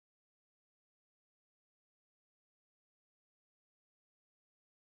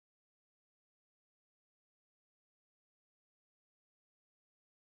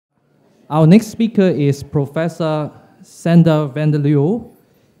Our next speaker is Professor Sander van der Leeuw.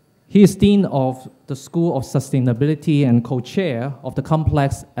 He is Dean of the School of Sustainability and co-chair of the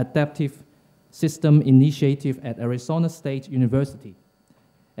Complex Adaptive System Initiative at Arizona State University,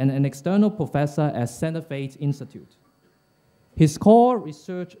 and an external professor at Santa Fe Institute. His core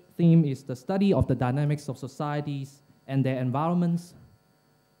research theme is the study of the dynamics of societies and their environments,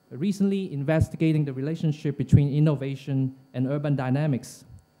 recently investigating the relationship between innovation and urban dynamics.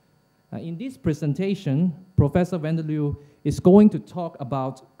 In this presentation, Professor van der Leeuw is going to talk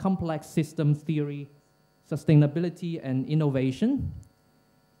about complex system theory, sustainability, and innovation.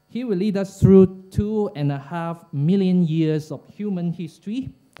 He will lead us through 2.5 million years of human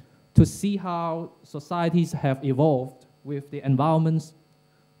history to see how societies have evolved with the environments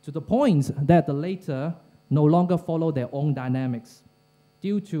to the point that the latter no longer follow their own dynamics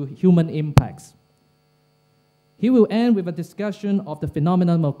due to human impacts. He will end with a discussion of the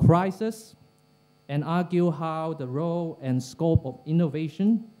phenomenon of crisis and argue how the role and scope of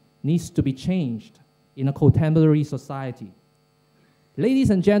innovation needs to be changed in a contemporary society. Ladies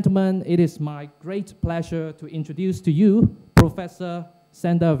and gentlemen, it is my great pleasure to introduce to you Professor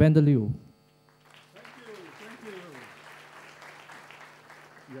Sander van der Leeuw. Thank you.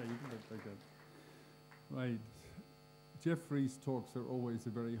 Yeah, you can look like that. Right. Jeffrey's talks are always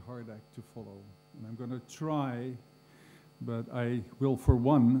a very hard act to follow. And I'm going to try, but I will, for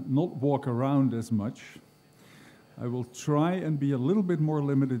one, not walk around as much. I will try and be a little bit more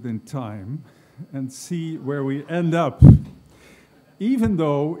limited in time and see where we end up. Even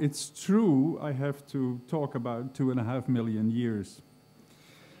though it's true, I have to talk about 2.5 million years.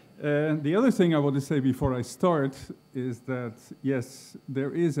 And the other thing I want to say before I start is that, yes,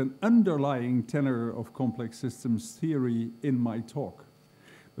 there is an underlying tenor of complex systems theory in my talk.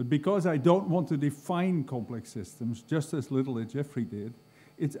 But because I don't want to define complex systems, just as little as Jeffrey did,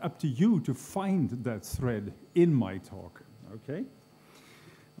 it's up to you to find that thread in my talk, okay?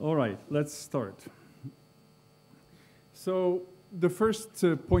 All right, let's start. So the first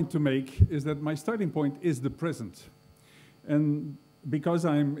point to make is that my starting point is the present. And because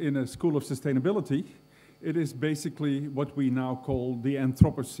I'm in a school of sustainability, it is basically what we now call the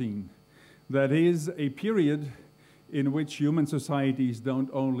Anthropocene. That is a period in which human societies don't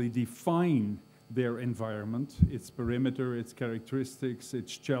only define their environment, its perimeter, its characteristics,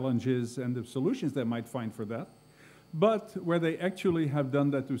 its challenges, and the solutions they might find for that, but where they actually have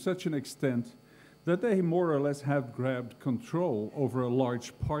done that to such an extent that they more or less have grabbed control over a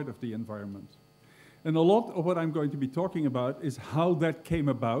large part of the environment. And a lot of what I'm going to be talking about is how that came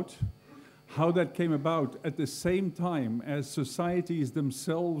about at the same time as societies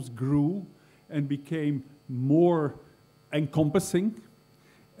themselves grew and became more encompassing,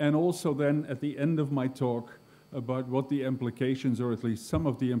 and also then at the end of my talk about what the implications, or at least some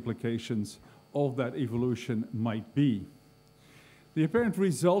of the implications, of that evolution might be. The apparent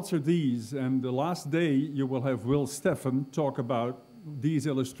results are these, and the last day you will have Will Steffen talk about these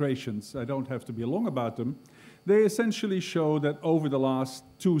illustrations. I don't have to be long about them. They essentially show that over the last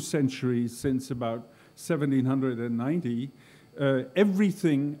 2 centuries, since about 1790,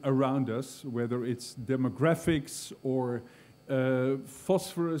 everything around us, whether it's demographics or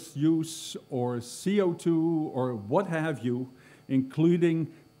phosphorus use or CO2 or what have you, including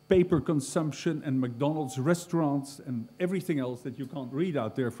paper consumption and McDonald's restaurants and everything else that you can't read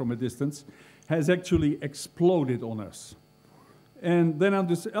out there from a distance, has actually exploded on us. And then on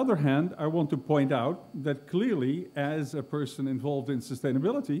this other hand, I want to point out that clearly, as a person involved in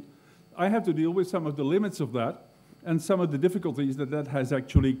sustainability, I have to deal with some of the limits of that and some of the difficulties that that has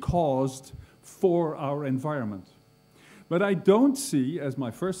actually caused for our environment. But I don't see, as my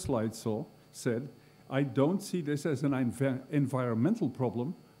first slide said, I don't see this as an environmental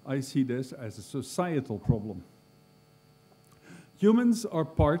problem. I see this as a societal problem. Humans are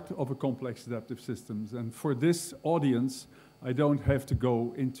part of a complex adaptive systems, and for this audience, I don't have to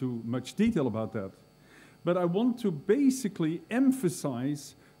go into much detail about that. But I want to basically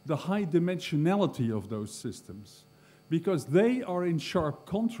emphasize the high dimensionality of those systems, because they are in sharp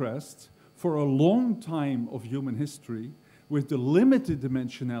contrast for a long time of human history with the limited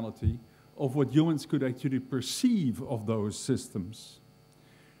dimensionality of what humans could actually perceive of those systems.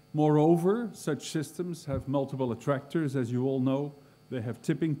 Moreover, such systems have multiple attractors, as you all know. They have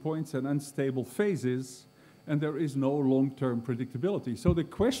tipping points and unstable phases, and there is no long-term predictability. So the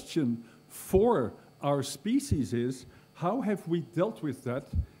question for our species is, how have we dealt with that,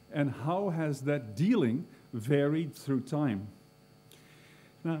 and how has that dealing varied through time?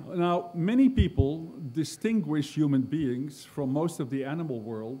 Now, many people distinguish human beings from most of the animal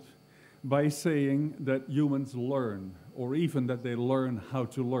world by saying that humans learn, or even that they learn how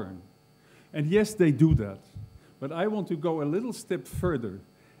to learn. And yes, they do that. But I want to go a little step further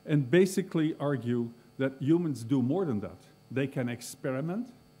and basically argue that humans do more than that. They can experiment,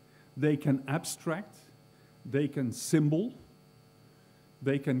 they can abstract, they can symbol,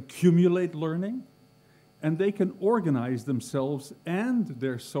 they can cumulate learning, and they can organize themselves and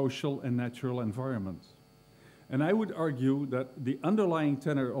their social and natural environment. And I would argue that the underlying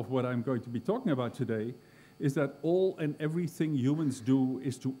tenor of what I'm going to be talking about today is that all and everything humans do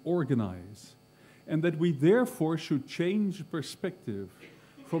is to organize, and that we therefore should change perspective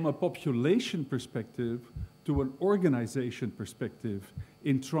from a population perspective to an organization perspective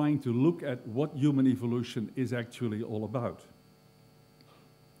in trying to look at what human evolution is actually all about.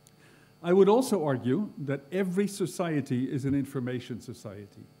 I would also argue that every society is an information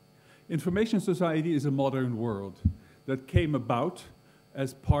society. Information society is a modern world that came about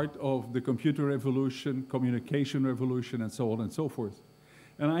as part of the computer revolution, communication revolution, and so on and so forth.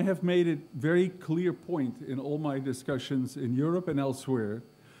 And I have made it very clear point in all my discussions in Europe and elsewhere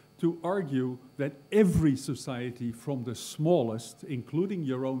to argue that every society, from the smallest, including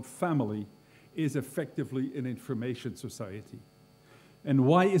your own family, is effectively an information society. And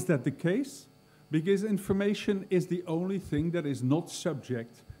why is that the case? Because information is the only thing that is not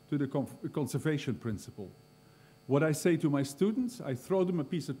subject to the conservation principle. What I say to my students, I throw them a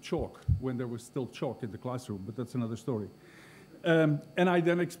piece of chalk when there was still chalk in the classroom, but that's another story. And I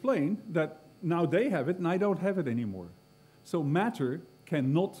then explain that now they have it and I don't have it anymore. So matter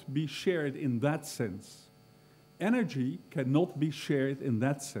cannot be shared in that sense. Energy cannot be shared in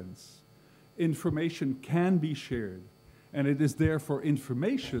that sense. Information can be shared. And it is therefore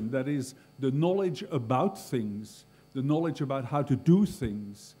information that is the knowledge about things, the knowledge about how to do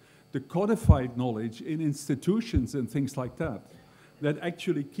things, the codified knowledge in institutions and things like that, that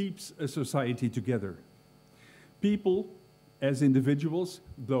actually keeps a society together. People, as individuals,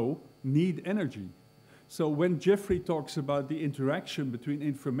 though, need energy. So when Jeffrey talks about the interaction between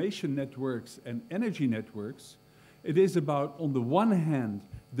information networks and energy networks, it is about, on the one hand,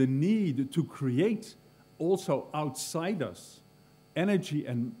 the need to create also outside us energy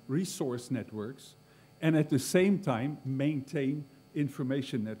and resource networks, and at the same time maintain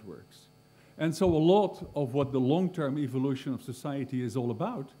information networks. And so a lot of what the long-term evolution of society is all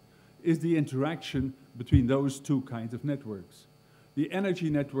about is the interaction between those two kinds of networks. The energy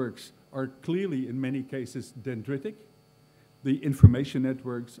networks are clearly, in many cases, dendritic. The information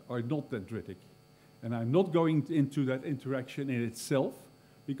networks are not dendritic. And I'm not going into that interaction in itself,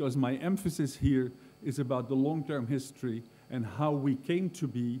 because my emphasis here is about the long-term history and how we came to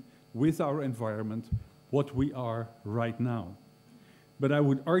be with our environment, what we are right now. But I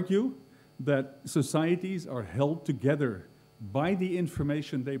would argue that societies are held together by the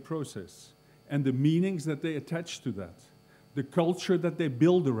information they process and the meanings that they attach to that, the culture that they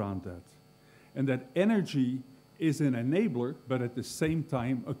build around that, and that energy is an enabler, but at the same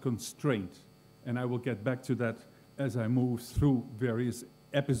time a constraint. And I will get back to that as I move through various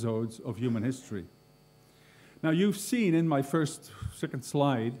episodes of human history. Now, you've seen in my second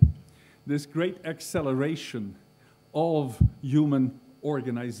slide, this great acceleration of human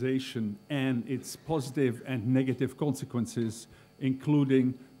organization and its positive and negative consequences,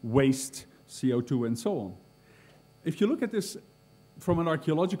 including waste, CO2, and so on. If you look at this from an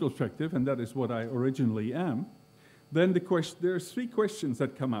archaeological perspective, and that is what I originally am, then there's three questions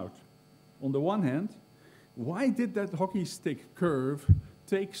that come out. On the one hand, why did that hockey stick curve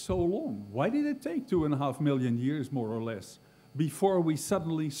take so long? Why did it take 2.5 million years, more or less, before we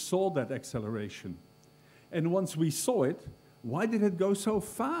suddenly saw that acceleration? And once we saw it, why did it go so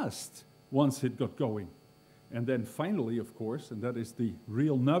fast once it got going? And then finally, of course, and that is the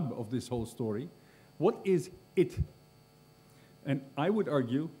real nub of this whole story, what is it? And I would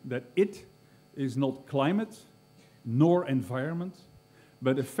argue that it is not climate nor environment,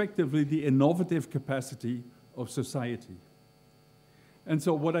 but effectively the innovative capacity of society. And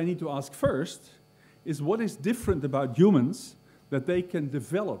so what I need to ask first is what is different about humans that they can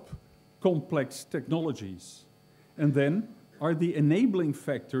develop complex technologies? And then, are the enabling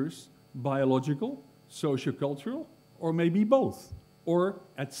factors biological, sociocultural, or maybe both? Or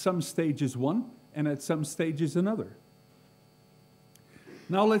at some stages one, and at some stages another?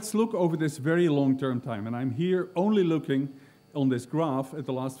 Now let's look over this very long-term time, and I'm here only looking on this graph at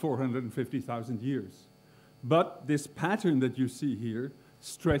the last 450,000 years. But this pattern that you see here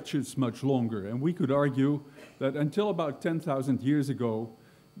stretches much longer, and we could argue that until about 10,000 years ago,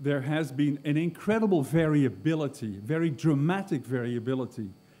 there has been an incredible variability, very dramatic variability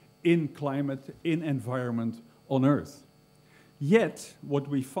in climate, in environment on Earth. Yet, what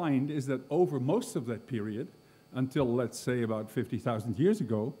we find is that over most of that period, until let's say about 50,000 years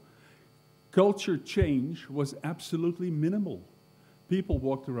ago, culture change was absolutely minimal. People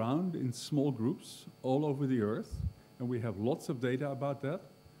walked around in small groups all over the earth, and we have lots of data about that,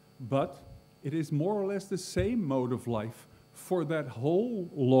 but it is more or less the same mode of life for that whole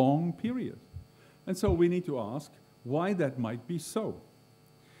long period. And so we need to ask why that might be so.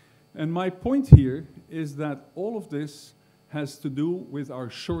 And my point here is that all of this has to do with our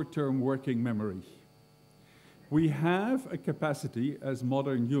short-term working memory. We have a capacity as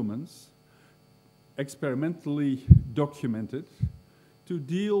modern humans, experimentally documented, to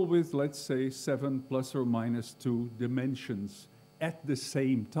deal with, let's say, 7 ± 2 dimensions at the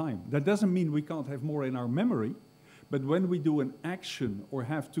same time. That doesn't mean we can't have more in our memory, but when we do an action or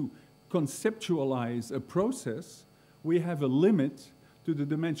have to conceptualize a process, we have a limit to the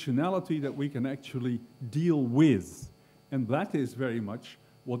dimensionality that we can actually deal with. And that is very much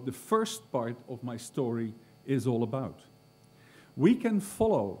what the first part of my story is all about. We can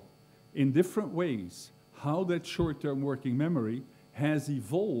follow in different ways how that short-term working memory has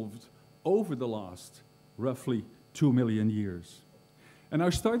evolved over the last roughly 2 million years. And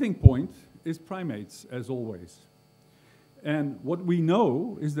our starting point is primates, as always. And what we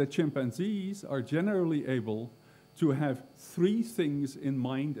know is that chimpanzees are generally able to have 3 things in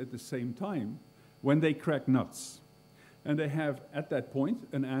mind at the same time when they crack nuts. And they have, at that point,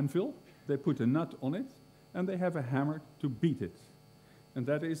 an anvil, they put a nut on it, and they have a hammer to beat it. And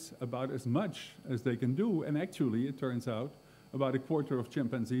that is about as much as they can do, and actually, it turns out, about 1/4 of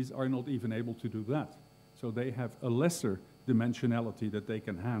chimpanzees are not even able to do that. So they have a lesser dimensionality that they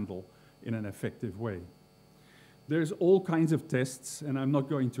can handle in an effective way. There's all kinds of tests, and I'm not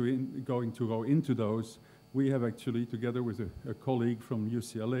going to go into those. We have actually, together with a colleague from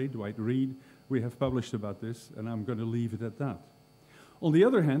UCLA, Dwight Reed, we have published about this, and I'm going to leave it at that. On the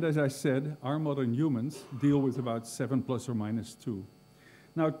other hand, as I said, our modern humans deal with about 7 ± 2.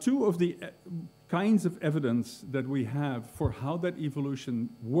 Now, 2 of the kinds of evidence that we have for how that evolution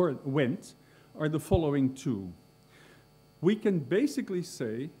went are the following 2. We can basically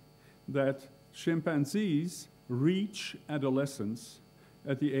say that chimpanzees reach adolescence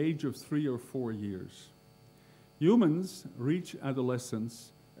at the age of 3 or 4 years. Humans reach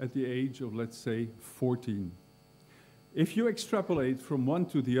adolescence at the age of, let's say, 14. If you extrapolate from one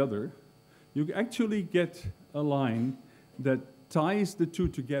to the other, you actually get a line that ties the 2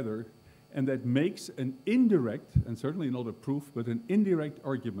 together and that makes an indirect, and certainly not a proof, but an indirect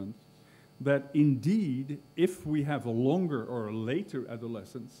argument that indeed, if we have a longer or a later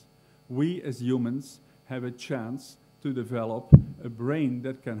adolescence, we as humans have a chance to develop a brain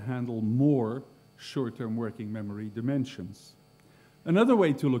that can handle more short-term working memory dimensions. Another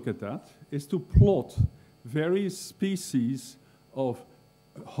way to look at that is to plot various species of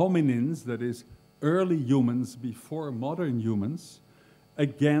hominins, that is, early humans before modern humans,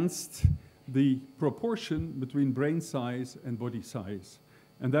 against the proportion between brain size and body size.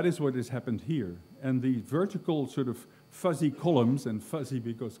 And that is what has happened here. And the vertical sort of fuzzy columns, and fuzzy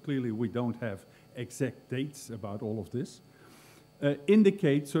because clearly we don't have exact dates about all of this,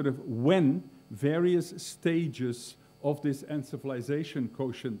 indicate sort of when various stages of this encephalization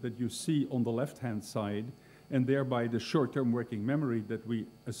quotient that you see on the left-hand side, and thereby the short-term working memory that we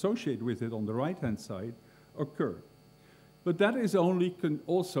associate with it on the right-hand side, occur. But that is only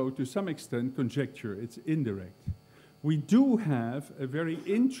also, to some extent, conjecture. It's indirect. We do have a very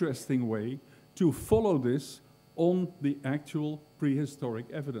interesting way to follow this on the actual prehistoric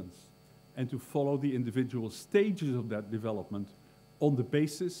evidence and to follow the individual stages of that development on the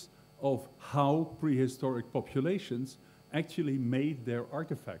basis of how prehistoric populations actually made their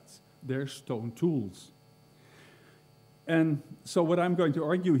artifacts, their stone tools. And so what I'm going to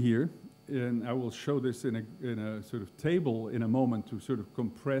argue here, and I will show this in a sort of table in a moment to sort of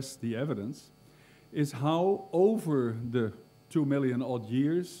compress the evidence, is how over the 2 million odd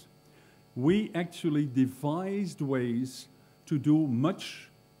years, we actually devised ways to do much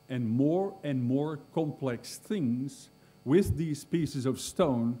and more complex things with these pieces of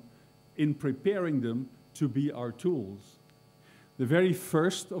stone in preparing them to be our tools. The very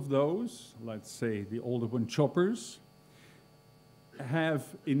first of those, let's say the older one, choppers, have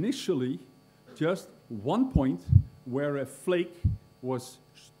initially just one point where a flake was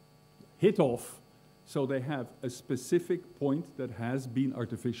hit off, so they have a specific point that has been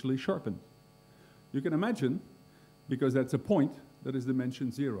artificially sharpened. You can imagine, because that's a point that is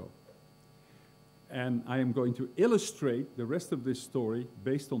dimension 0. And I am going to illustrate the rest of this story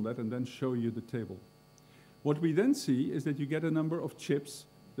based on that and then show you the table. What we then see is that you get a number of chips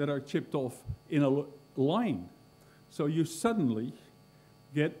that are chipped off in a line. So you suddenly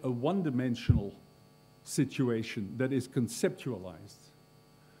get a one-dimensional situation that is conceptualized.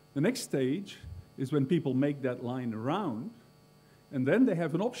 The next stage is when people make that line round, and then they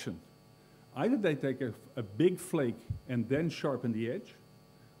have an option. Either they take a big flake and then sharpen the edge,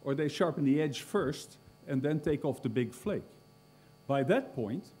 or they sharpen the edge first and then take off the big flake. By that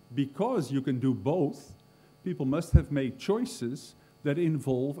point, because you can do both, people must have made choices that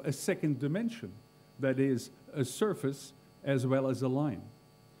involve a second dimension, that is, a surface as well as a line.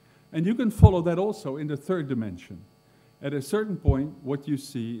 And you can follow that also in the third dimension. At a certain point, what you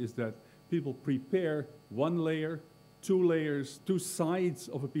see is that people prepare one layer, two layers, two sides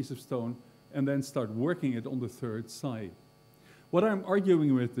of a piece of stone, and then start working it on the third side. What I'm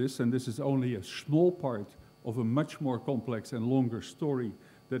arguing with this, and this is only a small part of a much more complex and longer story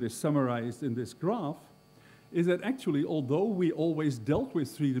that is summarized in this graph, is that actually, although we always dealt with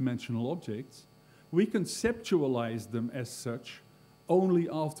three-dimensional objects, we conceptualized them as such only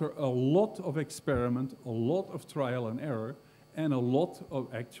after a lot of experiment, a lot of trial and error, and a lot of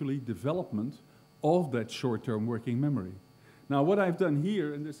actually development of that short-term working memory. Now, what I've done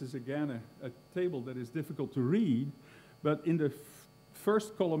here, and this is again a table that is difficult to read, but in the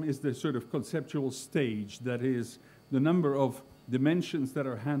first column is the sort of conceptual stage, that is the number of dimensions that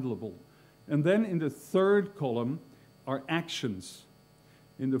are handleable. And then in the third column are actions.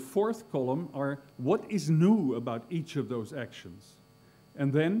 In the fourth column are what is new about each of those actions.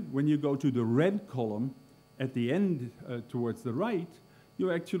 And then when you go to the red column at the end towards the right,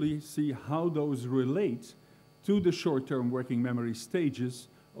 you actually see how those relate to the short-term working memory stages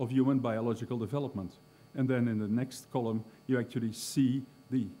of human biological development. And then in the next column, you actually see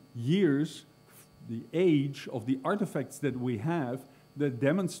the years, the age of the artifacts that we have that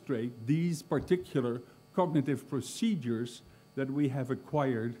demonstrate these particular cognitive procedures that we have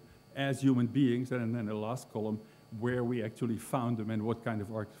acquired as human beings, and then the last column, where we actually found them and what kind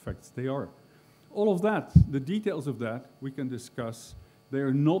of artifacts they are. All of that, the details of that, we can discuss. They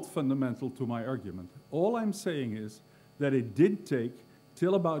are not fundamental to my argument. All I'm saying is that it did take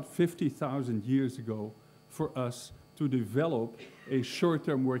till about 50,000 years ago for us to develop a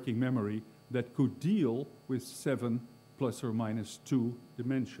short-term working memory that could deal with 7 plus or minus 2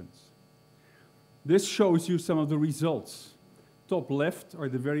 dimensions. This shows you some of the results. Top left are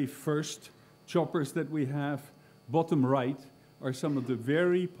the very first choppers that we have. Bottom right are some of the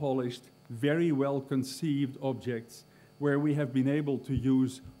very polished, very well-conceived objects where we have been able to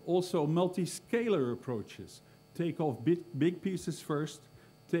use also multi-scalar approaches. Take off big pieces first,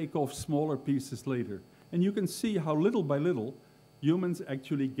 take off smaller pieces later. And you can see how little by little humans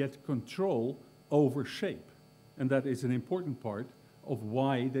actually get control over shape. And that is an important part of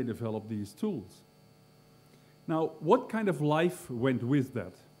why they develop these tools. Now, what kind of life went with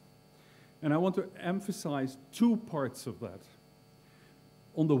that? And I want to emphasize two parts of that.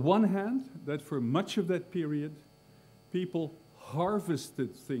 On the one hand, that for much of that period, people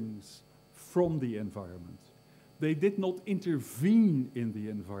harvested things from the environment. They did not intervene in the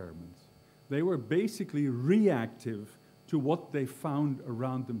environment. They were basically reactive to what they found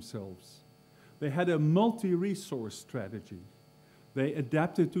around themselves. They had a multi-resource strategy. They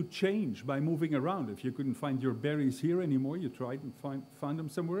adapted to change by moving around. If you couldn't find your berries here anymore, you tried and found them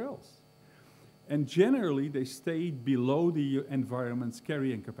somewhere else. And generally, they stayed below the environment's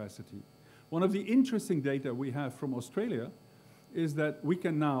carrying capacity. One of the interesting data we have from Australia is that we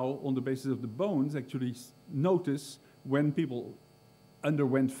can now, on the basis of the bones, actually notice when people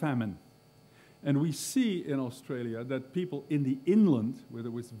underwent famine. And we see in Australia that people in the inland, where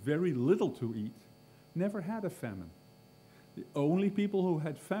there was very little to eat, never had a famine. The only people who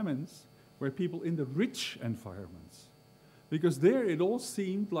had famines were people in the rich environments. Because there it all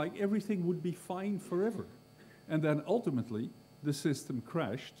seemed like everything would be fine forever. And then ultimately, the system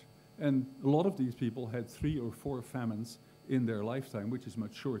crashed, and a lot of these people had 3 or 4 famines in their lifetime, which is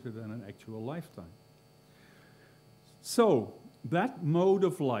much shorter than an actual lifetime. So, that mode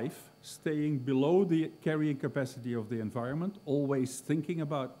of life, staying below the carrying capacity of the environment, always thinking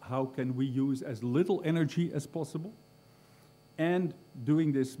about how can we use as little energy as possible, and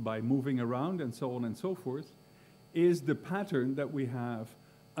doing this by moving around and so on and so forth, is the pattern that we have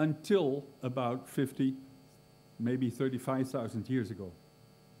until about 50, maybe 35,000 years ago.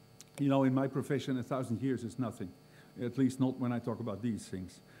 You know, in my profession, 1,000 years is nothing, at least not when I talk about these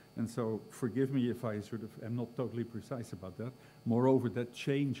things. And so forgive me if I sort of am not totally precise about that. Moreover, that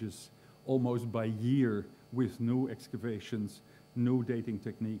changes almost by year with new excavations, new dating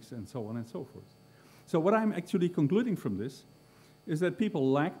techniques, and so on and so forth. So what I'm actually concluding from this is that people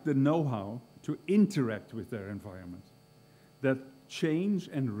lack the know-how to interact with their environment. That change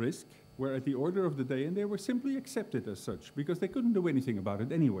and risk were at the order of the day, and they were simply accepted as such, because they couldn't do anything about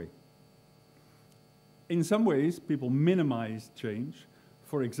it anyway. In some ways, people minimized change.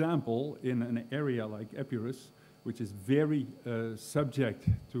 For example, in an area like Epirus, which is very subject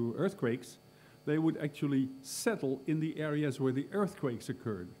to earthquakes, they would actually settle in the areas where the earthquakes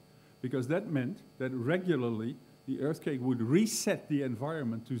occurred, because that meant that regularly the earthquake would reset the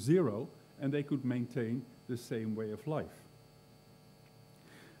environment to zero, and they could maintain the same way of life.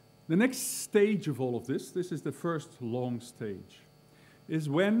 The next stage of all of this is the first long stage, is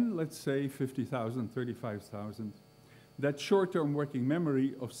when, let's say, 50,000, 35,000, that short-term working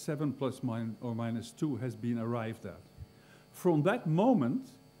memory of 7 plus or minus 2 has been arrived at. From that moment,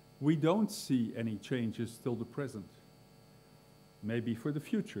 we don't see any changes till the present. Maybe for the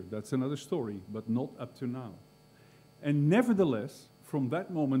future, that's another story, but not up to now. And nevertheless, from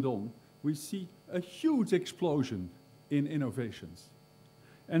that moment on, we see a huge explosion in innovations.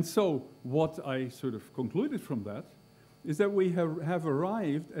 And so what I sort of concluded from that is that we have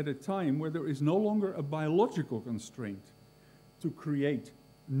arrived at a time where there is no longer a biological constraint to create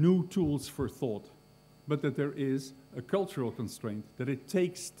new tools for thought, but that there is a cultural constraint, that it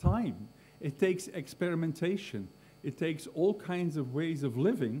takes time, it takes experimentation, it takes all kinds of ways of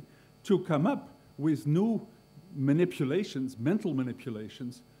living to come up with new manipulations, mental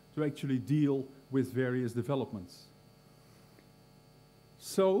manipulations, to actually deal with various developments.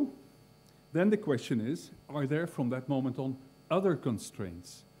 So, then the question is, are there from that moment on other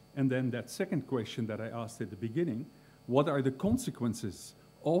constraints? And then that second question that I asked at the beginning, what are the consequences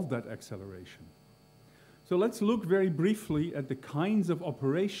of that acceleration? So let's look very briefly at the kinds of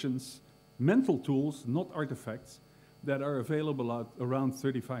operations, mental tools, not artifacts, that are available at around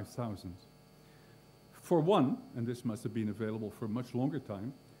 35,000. For one, and this must have been available for a much longer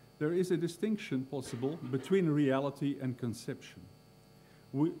time, there is a distinction possible between reality and conception.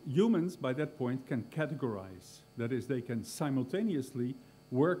 Humans, by that point, can categorize. That is, they can simultaneously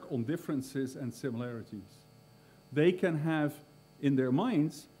work on differences and similarities. They can have, in their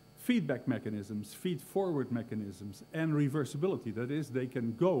minds, feedback mechanisms, feed-forward mechanisms, and reversibility. That is, they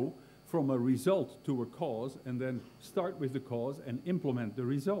can go from a result to a cause and then start with the cause and implement the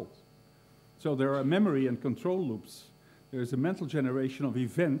result. So there are memory and control loops. There's a mental generation of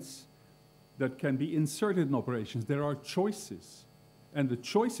events that can be inserted in operations. There are choices. And the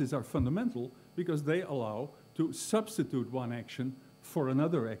choices are fundamental because they allow to substitute one action for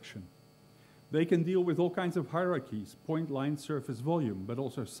another action. They can deal with all kinds of hierarchies, point, line, surface, volume, but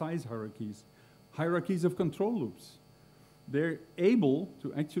also size hierarchies, hierarchies of control loops. They're able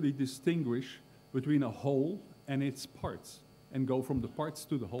to actually distinguish between a whole and its parts and go from the parts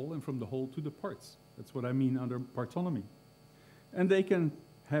to the whole and from the whole to the parts. That's what I mean under partonomy. And they can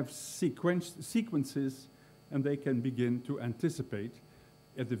have sequences, and they can begin to anticipate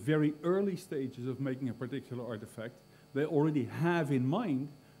at the very early stages of making a particular artifact. They already have in mind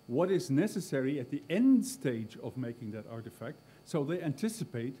what is necessary at the end stage of making that artifact, so they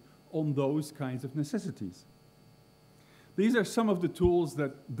anticipate on those kinds of necessities. These are some of the tools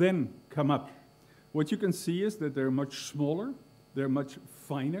that then come up. What you can see is that they're much smaller, they're much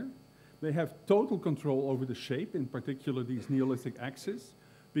finer, they have total control over the shape, in particular these Neolithic axes,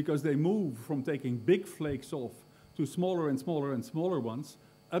 because they move from taking big flakes off to smaller and smaller and smaller ones,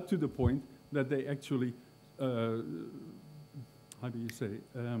 up to the point that they actually, how do you say,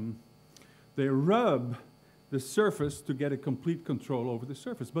 they rub the surface to get a complete control over the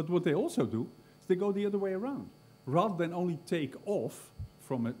surface. But what they also do is they go the other way around. Rather than only take off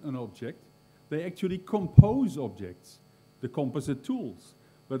from an object, they actually compose objects, the composite tools,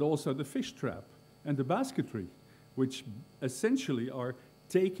 but also the fish trap and the basketry, which essentially are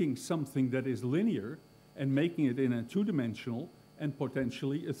taking something that is linear and making it in a two-dimensional and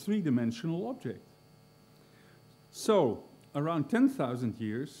potentially a three-dimensional object. So, around 10,000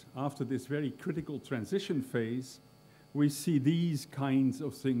 years after this very critical transition phase, we see these kinds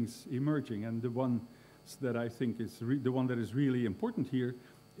of things emerging. And the one that I think is the one that is really important here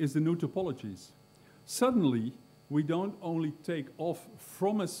is the new topologies. Suddenly, we don't only take off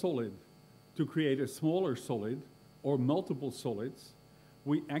from a solid to create a smaller solid or multiple solids,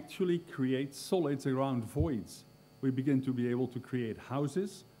 we actually create solids around voids. We begin to be able to create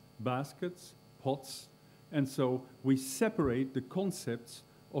houses, baskets, pots, and so we separate the concepts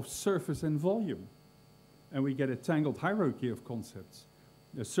of surface and volume. And we get a tangled hierarchy of concepts.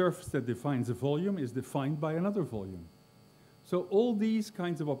 A surface that defines a volume is defined by another volume. So all these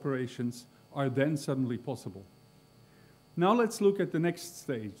kinds of operations are then suddenly possible. Now let's look at the next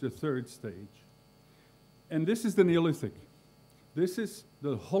stage, the third stage. And this is the Neolithic. This is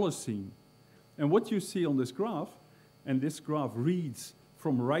the Holocene. And what you see on this graph, and this graph reads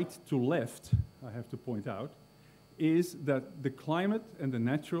from right to left, I have to point out, is that the climate and the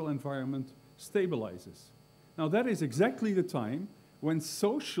natural environment stabilizes. Now that is exactly the time when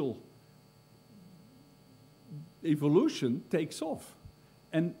social evolution takes off.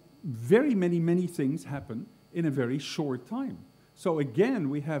 And very many things happen in a very short time. So again,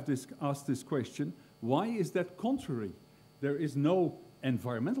 we have asked this question, why is that contrary? There is no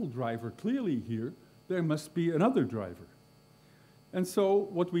environmental driver clearly here. There must be another driver. And so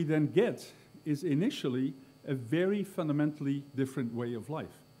what we then get is initially a very fundamentally different way of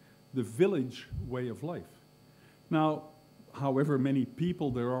life, the village way of life. Now, however many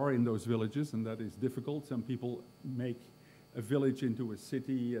people there are in those villages, and that is difficult, some people make a village into a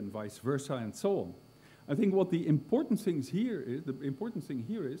city and vice versa and so on. I think what the important thing here is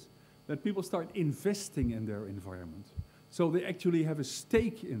that people start investing in their environment. So they actually have a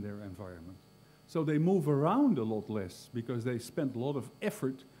stake in their environment. So they move around a lot less because they spend a lot of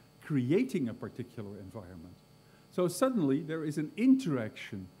effort creating a particular environment. So suddenly there is an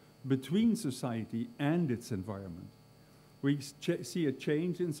interaction between society and its environment. We see a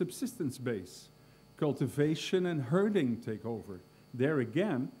change in subsistence base. Cultivation and herding take over. There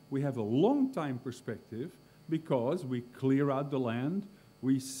again, we have a long time perspective because we clear out the land,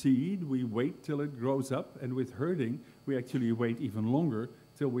 we seed, we wait till it grows up, and with herding, we actually wait even longer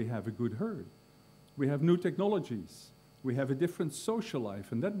till we have a good herd. We have new technologies. We have a different social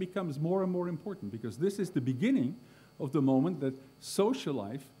life, and that becomes more and more important because this is the beginning of the moment that social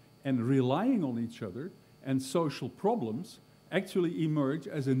life and relying on each other and social problems actually emerge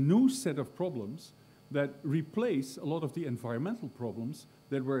as a new set of problems that replace a lot of the environmental problems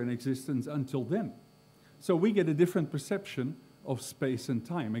that were in existence until then. So we get a different perception of space and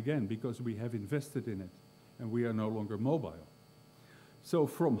time, again, because we have invested in it and we are no longer mobile. So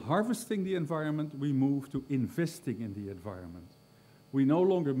from harvesting the environment, we move to investing in the environment. We no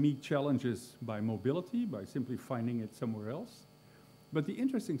longer meet challenges by mobility, by simply finding it somewhere else. But the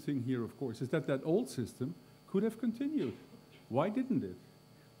interesting thing here, of course, is that that old system could have continued. Why didn't it?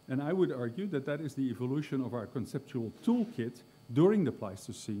 And I would argue that that is the evolution of our conceptual toolkit during the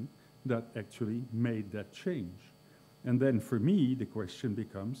Pleistocene that actually made that change. And then for me, the question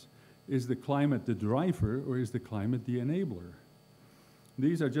becomes, is the climate the driver or is the climate the enabler?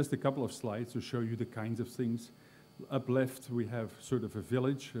 These are just a couple of slides to show you the kinds of things. Up left, we have sort of a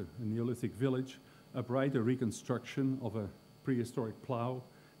village, a Neolithic village. Up right, a reconstruction of a prehistoric plow,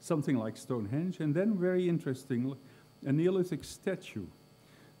 something like Stonehenge. And then, very interesting, a Neolithic statue.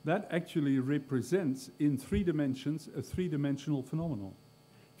 That actually represents, in 3 dimensions, a 3-dimensional phenomenon.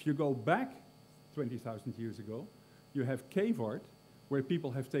 If you go back 20,000 years ago, you have cave art, where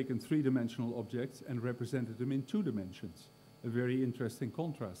people have taken 3-dimensional objects and represented them in 2 dimensions. A very interesting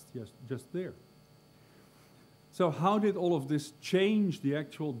contrast, yes, just there. So how did all of this change the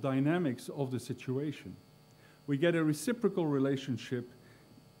actual dynamics of the situation? We get a reciprocal relationship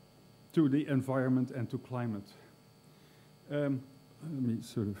to the environment and to climate. Let me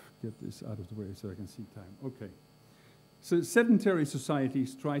sort of get this out of the way so I can see time. Okay. So sedentary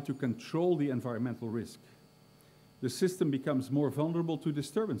societies try to control the environmental risk. The system becomes more vulnerable to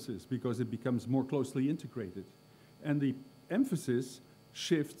disturbances because it becomes more closely integrated. And the emphasis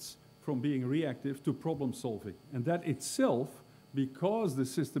shifts from being reactive to problem solving. And that itself, because the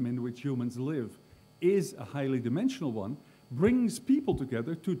system in which humans live is a highly dimensional one, brings people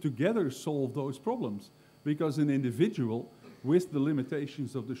together to together solve those problems. Because an individual, with the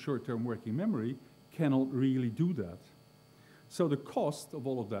limitations of the short-term working memory, cannot really do that. So the cost of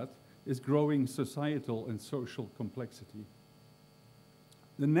all of that is growing societal and social complexity.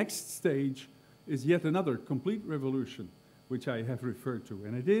 The next stage is yet another complete revolution, which I have referred to,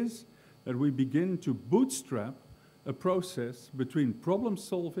 and it is that we begin to bootstrap a process between problem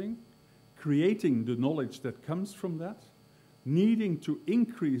solving, creating the knowledge that comes from that, needing to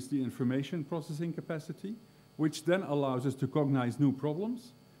increase the information processing capacity, which then allows us to cognize new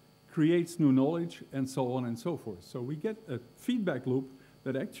problems, creates new knowledge, and so on and so forth. So we get a feedback loop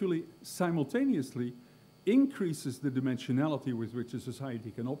that actually simultaneously increases the dimensionality with which a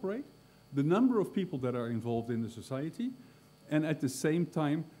society can operate, the number of people that are involved in the society, and at the same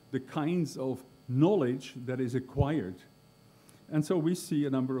time, the kinds of knowledge that is acquired. And so we see a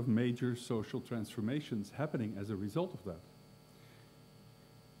number of major social transformations happening as a result of that.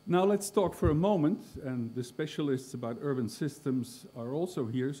 Now let's talk for a moment, and the specialists about urban systems are also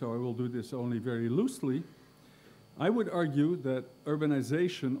here, so I will do this only very loosely. I would argue that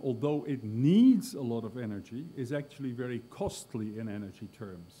urbanization, although it needs a lot of energy, is actually very costly in energy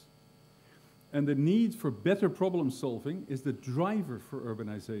terms. And the need for better problem solving is the driver for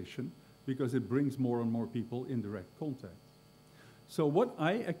urbanization because it brings more and more people in direct contact. So what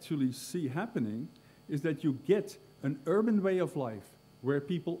I actually see happening is that you get an urban way of life where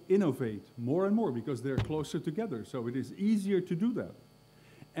people innovate more and more because they're closer together, so it is easier to do that.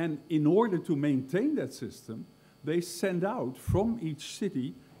 And in order to maintain that system, they send out from each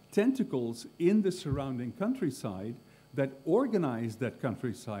city tentacles in the surrounding countryside that organize that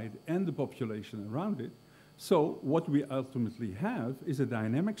countryside and the population around it. So what we ultimately have is a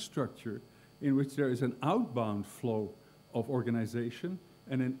dynamic structure in which there is an outbound flow of organization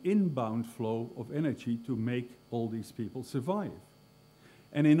and an inbound flow of energy to make all these people survive.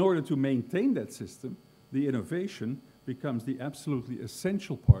 And in order to maintain that system, the innovation becomes the absolutely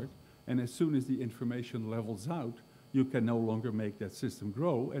essential part, and as soon as the information levels out, you can no longer make that system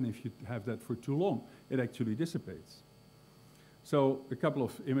grow, and if you have that for too long, it actually dissipates. So a couple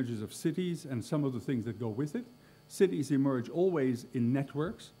of images of cities and some of the things that go with it. Cities emerge always in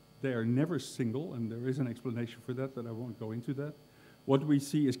networks. They are never single, and there is an explanation for that, but I won't go into that. What we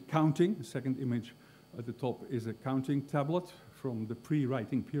see is counting. The second image at the top is a counting tablet from the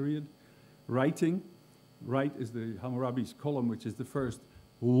pre-writing period. Writing. Write is the Hammurabi's column, which is the first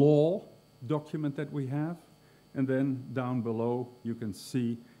law document that we have. And then down below, you can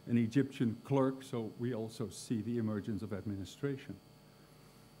see an Egyptian clerk, so we also see the emergence of administration.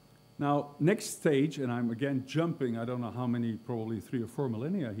 Now, next stage, and I'm again jumping, I don't know how many, probably 3 or 4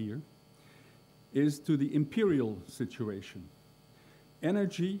 millennia here, is to the imperial situation.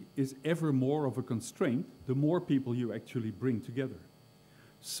 Energy is ever more of a constraint, the more people you actually bring together.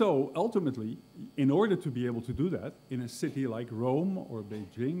 So ultimately, in order to be able to do that in a city like Rome or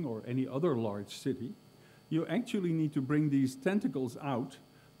Beijing or any other large city, you actually need to bring these tentacles out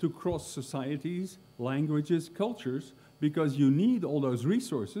to cross societies, languages, cultures, because you need all those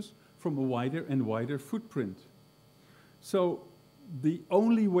resources from a wider and wider footprint. So the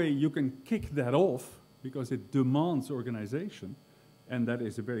only way you can kick that off, because it demands organization, and that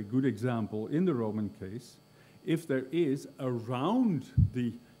is a very good example in the Roman case, if there is around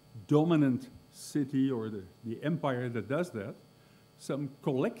the dominant city or the empire that does that, some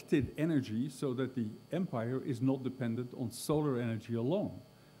collected energy so that the empire is not dependent on solar energy alone,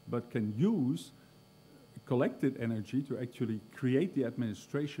 but can use collected energy to actually create the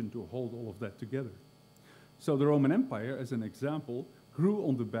administration to hold all of that together. So the Roman Empire, as an example, grew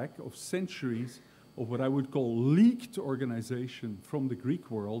on the back of centuries of what I would call leaked organization from the Greek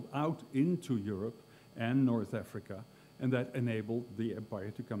world out into Europe and North Africa, and that enabled the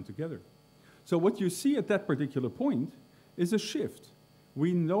empire to come together. So what you see at that particular point is a shift.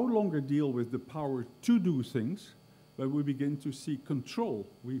 We no longer deal with the power to do things, but we begin to see control.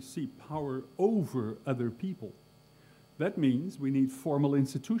 We see power over other people. That means we need formal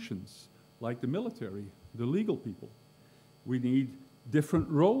institutions, like the military, the legal people. We need different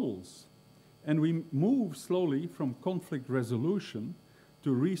roles. And we move slowly from conflict resolution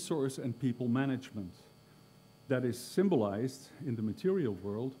to resource and people management. That is symbolized in the material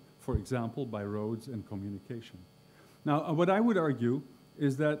world, for example, by roads and communication. Now, what I would argue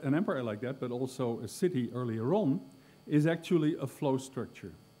is that an empire like that, but also a city earlier on, is actually a flow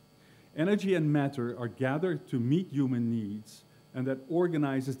structure. Energy and matter are gathered to meet human needs, and that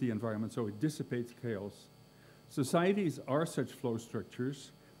organizes the environment so it dissipates chaos. Societies are such flow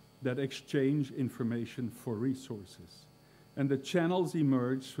structures that exchange information for resources. And the channels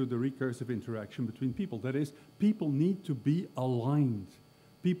emerge through the recursive interaction between people. That is, people need to be aligned.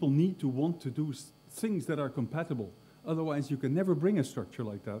 People need to want to do things that are compatible. Otherwise, you can never bring a structure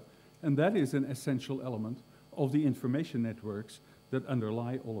like that. And that is an essential element of the information networks that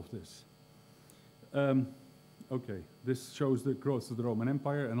underlie all of this. Okay, this shows the growth of the Roman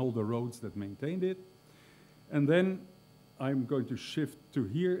Empire and all the roads that maintained it. And then I'm going to shift to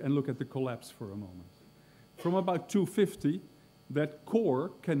here and look at the collapse for a moment. From about 250, that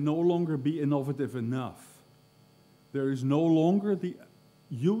core can no longer be innovative enough. There is no longer the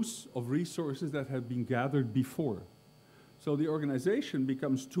use of resources that had been gathered before. So the organization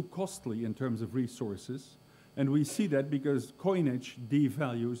becomes too costly in terms of resources, and we see that because coinage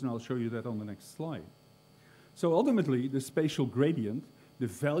devalues, and I'll show you that on the next slide. So ultimately, the spatial gradient, the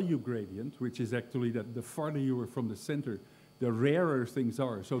value gradient, which is actually that the farther you are from the center, the rarer things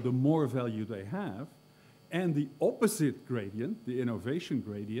are, so the more value they have, and the opposite gradient, the innovation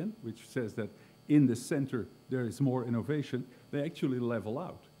gradient, which says that in the center there is more innovation, they actually level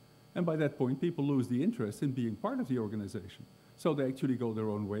out. And by that point, people lose the interest in being part of the organization. So they actually go their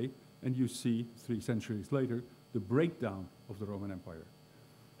own way, and you see, 3 centuries later, the breakdown of the Roman Empire.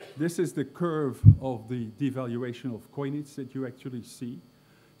 This is the curve of the devaluation of coinage that you actually see.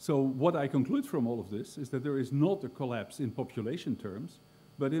 So what I conclude from all of this is that there is not a collapse in population terms,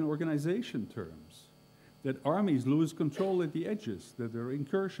 but in organization terms. That armies lose control at the edges, that there are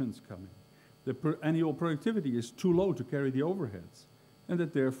incursions coming. The annual productivity is too low to carry the overheads. and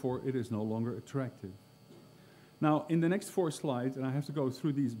that therefore it is no longer attractive. Now, in the next 4 slides, and I have to go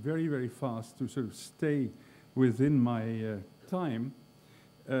through these very, very fast to sort of stay within my time,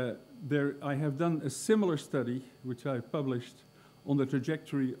 I have done a similar study, which I published on the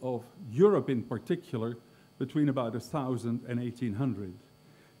trajectory of Europe in particular, between about 1000 and 1800.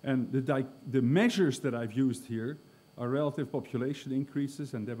 And the measures that I've used here are relative population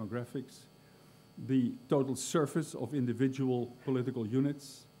increases and demographics, the total surface of individual political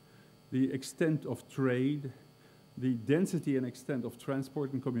units, the extent of trade, the density and extent of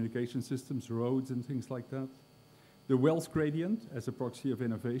transport and communication systems, roads and things like that, the wealth gradient as a proxy of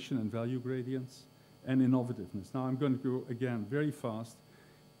innovation and value gradients, and innovativeness. Now I'm going to go again very fast.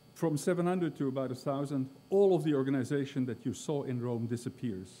 From 700 to about 1000, all of the organization that you saw in Rome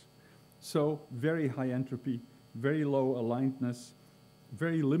disappears. So very high entropy, very low alignedness,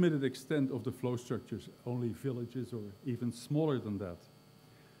 very limited extent of the flow structures, only villages or even smaller than that.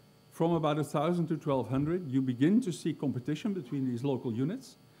 From about 1000 to 1200, you begin to see competition between these local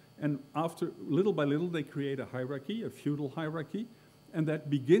units. And after, little by little, they create a hierarchy, a feudal hierarchy, and that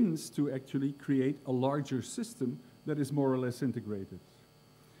begins to actually create a larger system that is more or less integrated.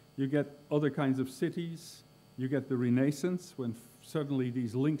 You get other kinds of cities, you get the Renaissance, when suddenly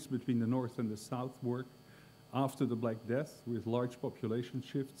these links between the North and the South work, after the Black Death, with large population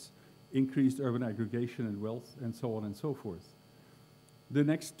shifts, increased urban aggregation and wealth, and so on and so forth. The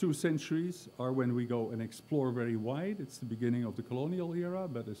next 2 centuries are when we go and explore very wide. It's the beginning of the colonial era,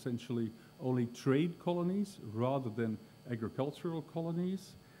 but essentially only trade colonies rather than agricultural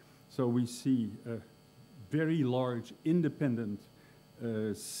colonies. So we see a very large independent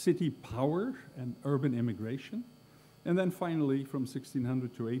city power and urban immigration. And then finally, from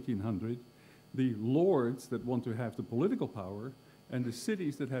 1600 to 1800, the lords that want to have the political power and the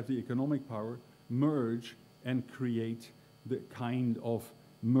cities that have the economic power merge and create the kind of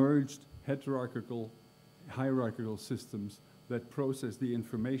merged hierarchical systems that process the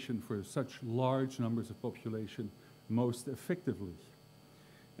information for such large numbers of population most effectively.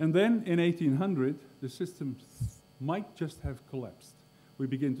 And then in 1800, the system might just have collapsed. We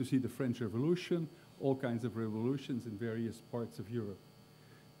begin to see the French Revolution, all kinds of revolutions in various parts of Europe.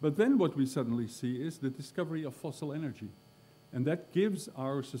 But then what we suddenly see is the discovery of fossil energy. And that gives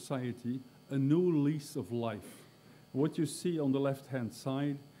our society a new lease of life. What you see on the left-hand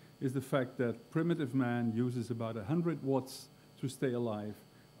side is the fact that primitive man uses about 100 watts to stay alive.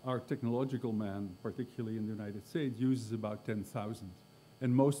 Our technological man, particularly in the United States, uses about 10,000.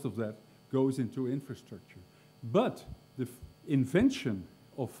 And most of that goes into infrastructure. But the invention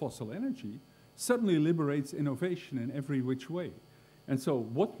of fossil energy suddenly liberates innovation in every which way. And so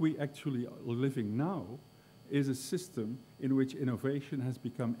what we actually are living now is a system in which innovation has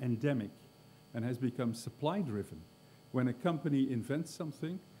become endemic and has become supply-driven. When a company invents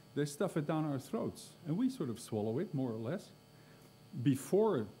something, they stuff it down our throats, and we sort of swallow it, more or less.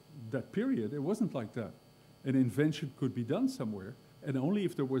 Before that period, it wasn't like that. An invention could be done somewhere, and only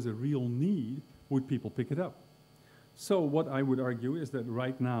if there was a real need would people pick it up. So what I would argue is that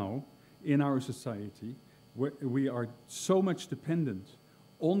right now, in our society, we are so much dependent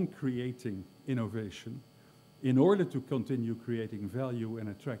on creating innovation in order to continue creating value and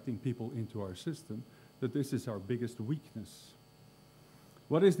attracting people into our system, that this is our biggest weakness.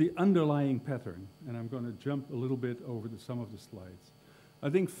 What is the underlying pattern? And I'm going to jump a little bit over some of the slides.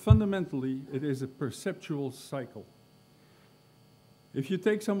 I think fundamentally it is a perceptual cycle. If you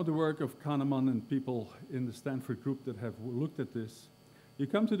take some of the work of Kahneman and people in the Stanford group that have looked at this, you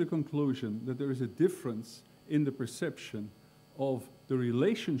come to the conclusion that there is a difference in the perception of the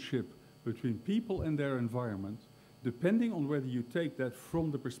relationship between people and their environment, depending on whether you take that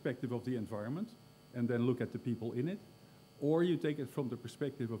from the perspective of the environment and then look at the people in it, or you take it from the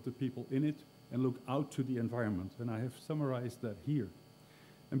perspective of the people in it and look out to the environment. And I have summarized that here.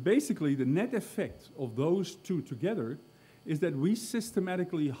 And basically, the net effect of those two together is that we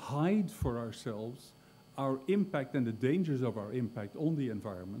systematically hide for ourselves our impact and the dangers of our impact on the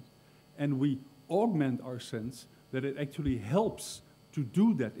environment, and we augment our sense that it actually helps to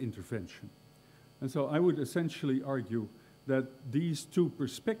do that intervention. And so I would essentially argue that these two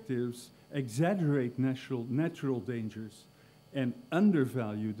perspectives exaggerate natural dangers and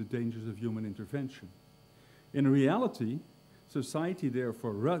undervalue the dangers of human intervention. In reality, society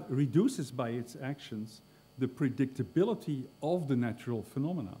therefore reduces by its actions the predictability of the natural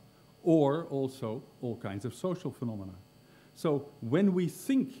phenomena, or also all kinds of social phenomena. So when we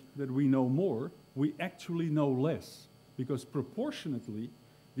think that we know more, we actually know less, because proportionately,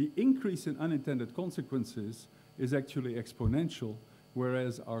 the increase in unintended consequences is actually exponential,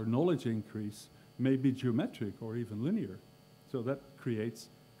 whereas our knowledge increase may be geometric or even linear. So that creates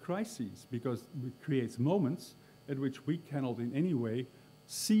crises, because it creates moments at which we cannot in any way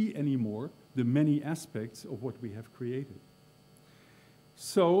see anymore the many aspects of what we have created.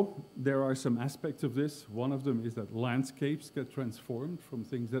 So there are some aspects of this. One of them is that landscapes get transformed from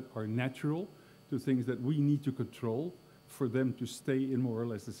things that are natural to things that we need to control for them to stay in more or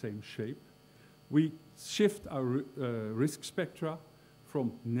less the same shape. We shift our risk spectra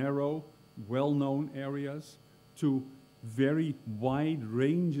from narrow, well-known areas to very wide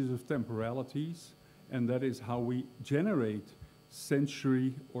ranges of temporalities, and that is how we generate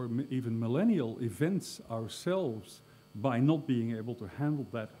century or even millennial events ourselves by not being able to handle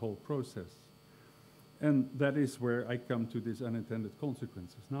that whole process. And that is where I come to these unintended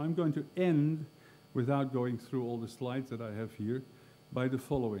consequences. Now I'm going to end, without going through all the slides that I have here, by the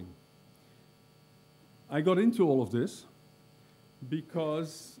following. I got into all of this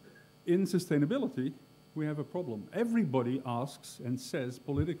because in sustainability, we have a problem. Everybody asks and says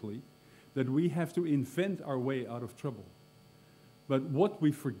politically that we have to invent our way out of trouble. But what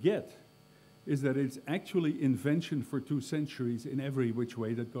we forget is that it's actually invention for 2 centuries in every which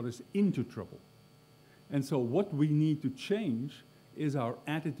way that got us into trouble. And so what we need to change is our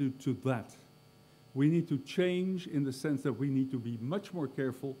attitude to that. We need to change in the sense that we need to be much more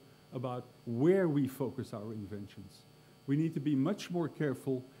careful about where we focus our inventions. We need to be much more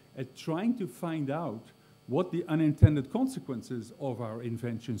careful at trying to find out what the unintended consequences of our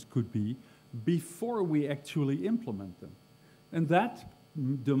inventions could be before we actually implement them. And that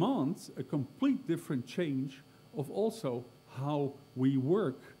demands a complete different change of also how we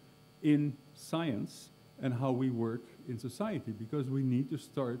work in science and how we work in society, because we need to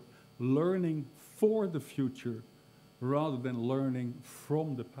start learning for the future rather than learning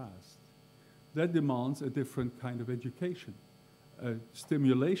from the past. That demands a different kind of education, a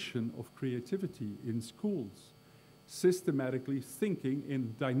stimulation of creativity in schools, systematically thinking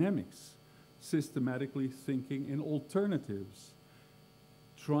in dynamics, systematically thinking in alternatives,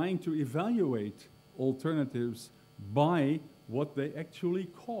 trying to evaluate alternatives by what they actually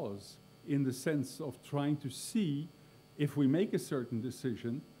cause, in the sense of trying to see, if we make a certain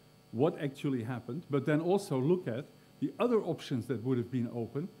decision, what actually happened, but then also look at the other options that would have been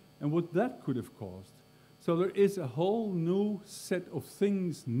open and what that could have caused. So there is a whole new set of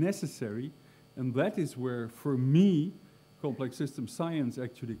things necessary, and that is where, for me, complex system science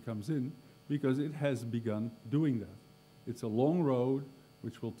actually comes in, because it has begun doing that. It's a long road,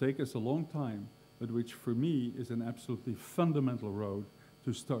 which will take us a long time, but which for me is an absolutely fundamental road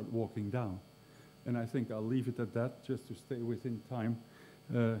to start walking down. And I think I'll leave it at that, just to stay within time.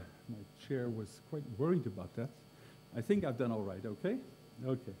 My chair was quite worried about that. I think I've done all right, okay?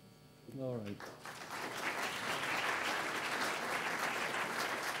 Okay, all right.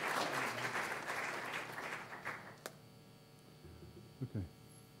 Okay,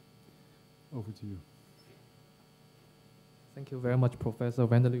 over to you. Thank you very much, Professor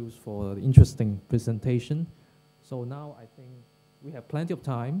van der Leeuw, for the interesting presentation. So now I think we have plenty of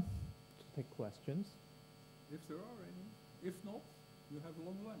time to take questions. If there are any. If not, you have a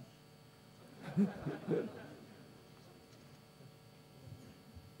long lunch.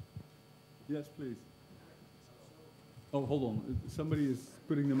 Yes, please. Oh, hold on. Somebody is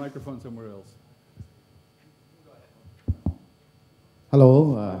putting the microphone somewhere else.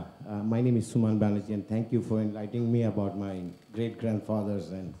 Hello, my name is Suman Banerjee, and thank you for enlightening me about my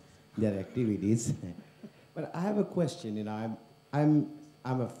great-grandfathers and their activities. But I have a question. You know, I'm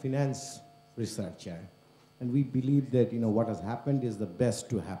a finance researcher, and we believe that, you know, what has happened is the best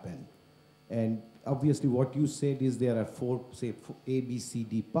to happen. And obviously, what you said is there are four, say, A, B, C,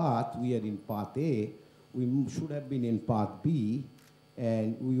 D path. We are in path A. We should have been in path B,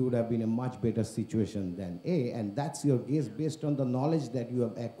 and we would have been in a much better situation than A. And that's your guess based on the knowledge that you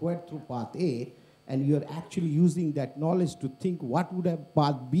have acquired through path A, and you're actually using that knowledge to think what would have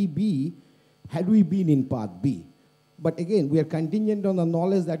path B be had we been in path B. But again, we are contingent on the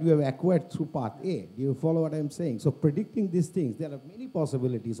knowledge that we have acquired through path A. Do you follow what I'm saying? So predicting these things, there are many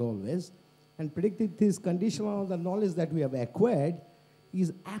possibilities always, and predicting this conditional on the knowledge that we have acquired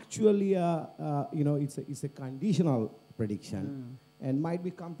is actually it's a conditional prediction. And might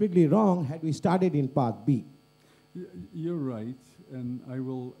be completely wrong had we started in path B. You're right, and I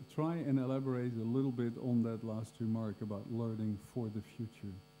will try and elaborate a little bit on that last remark about learning for the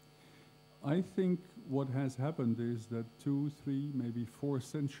future. I think what has happened is that 2, 3, maybe 4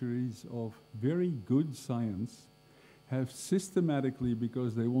 centuries of very good science have systematically,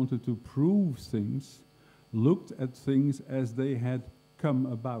 because they wanted to prove things, looked at things as they had come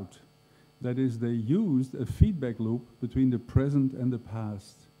about. That is, they used a feedback loop between the present and the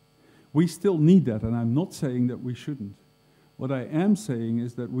past. We still need that, and I'm not saying that we shouldn't. What I am saying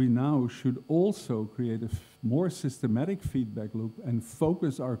is that we now should also create a more systematic feedback loop and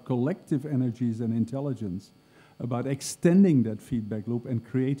focus our collective energies and intelligence about extending that feedback loop and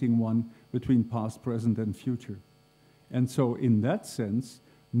creating one between past, present, and future. And so in that sense,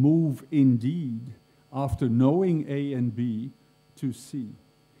 move indeed after knowing A and B to C.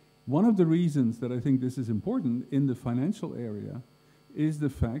 One of the reasons that I think this is important in the financial area is the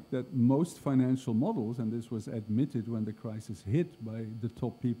fact that most financial models, and this was admitted when the crisis hit by the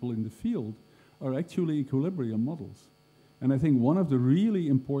top people in the field, are actually equilibrium models. And I think one of the really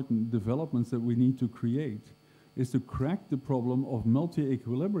important developments that we need to create is to crack the problem of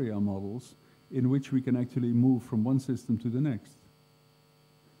multi-equilibria models in which we can actually move from one system to the next.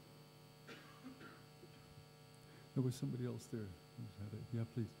 There was somebody else there. Yeah,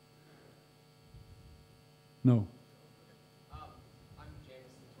 please. No. I'm James,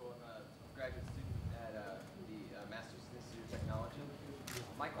 a graduate student at the Master's Institute of Technology.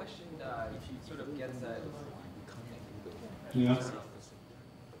 My question sort of gets at... Yeah.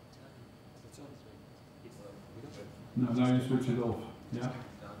 No, now you switch it off. Yeah?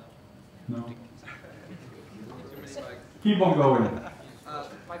 No. Keep on going.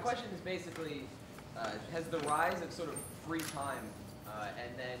 My question is basically, has the rise of sort of free time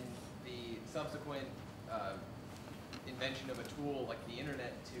and then the subsequent invention of a tool like the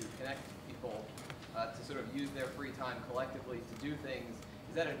internet to connect people to sort of use their free time collectively to do things,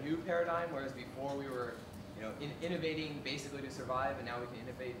 is that a new paradigm, whereas before we were innovating basically to survive, and now we can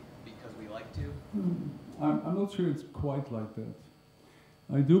innovate because we like to? I'm not sure it's quite like that.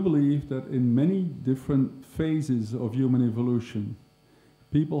 I do believe that in many different phases of human evolution,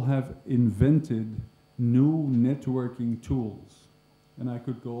 people have invented new networking tools. And I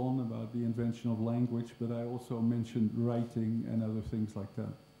could go on about the invention of language, but I also mentioned writing and other things like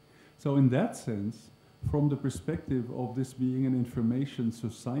that. So in that sense, from the perspective of this being an information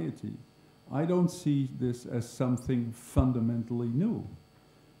society, I don't see this as something fundamentally new.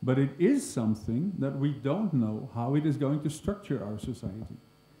 But it is something that we don't know how it is going to structure our society.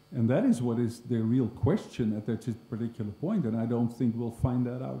 And that is what is the real question at that particular point. And I don't think we'll find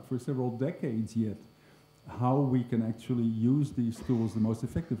that out for several decades yet, how we can actually use these tools the most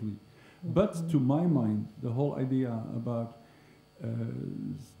effectively. But to my mind, the whole idea about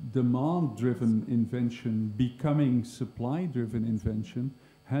demand-driven invention becoming supply-driven invention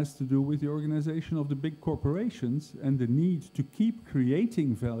has to do with the organization of the big corporations and the need to keep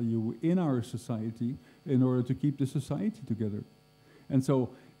creating value in our society in order to keep the society together. And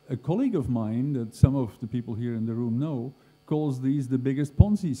so a colleague of mine that some of the people here in the room know calls these the biggest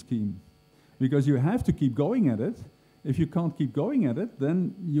Ponzi scheme, because you have to keep going at it. If you can't keep going at it,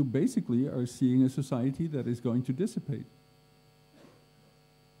 then you basically are seeing a society that is going to dissipate.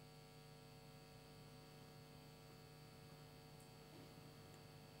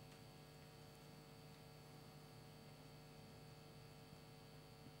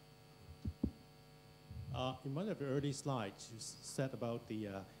 In one of the early slides, you said about the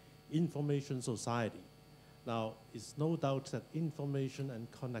information society. Now, it's no doubt that information and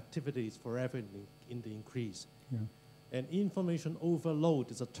connectivity is forever in the increase. Yeah. And information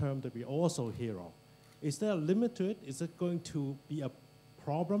overload is a term that we also hear of. Is there a limit to it? Is it going to be a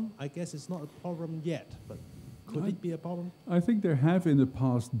problem? I guess it's not a problem yet, but could it be a problem? I think there have in the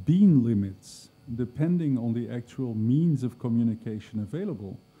past been limits, depending on the actual means of communication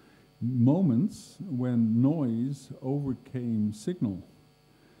available. Moments when noise overcame signal.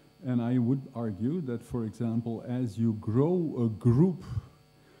 And I would argue that, for example, as you grow a group,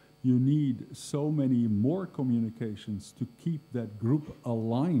 you need so many more communications to keep that group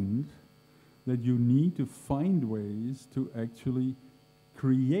aligned that you need to find ways to actually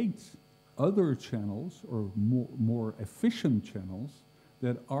create other channels or more efficient channels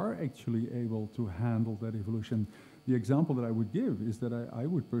that are actually able to handle that evolution. The example that I would give is that I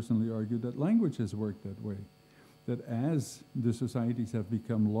would personally argue that language has worked that way. That as the societies have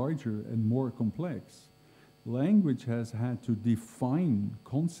become larger and more complex, language has had to define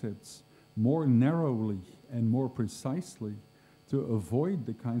concepts more narrowly and more precisely to avoid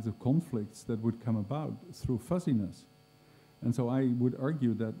the kinds of conflicts that would come about through fuzziness. And so I would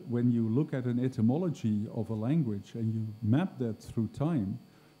argue that when you look at an etymology of a language and you map that through time,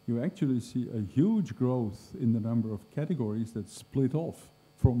 you actually see a huge growth in the number of categories that split off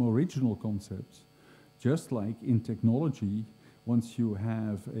from original concepts. Just like in technology, once you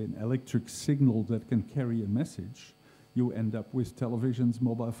have an electric signal that can carry a message, you end up with televisions,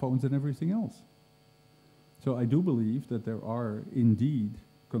 mobile phones, and everything else. So I do believe that there are indeed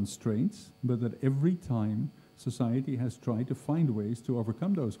constraints, but that every time society has tried to find ways to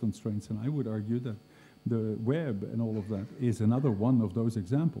overcome those constraints. And I would argue that the web and all of that is another one of those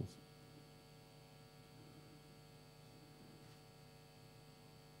examples.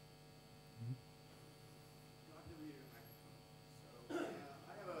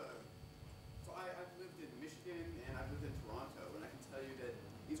 I've lived in Michigan and I've lived in Toronto, and I can tell you that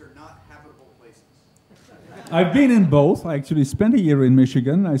these are not habitable places. I've been in both. I actually spent a year in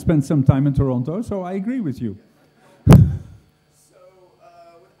Michigan. I spent some time in Toronto, so I agree with you. So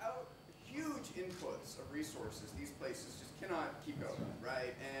without huge inputs of resources, these places just cannot keep going,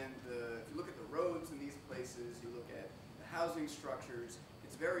 right? And if you look at the roads in these places, you look at the housing structures,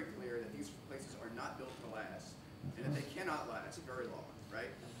 it's very clear that these places are not built to last, and that they cannot last very long, right?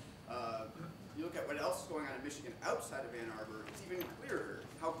 You look at what else is going on in Michigan outside of Ann Arbor, it's even clearer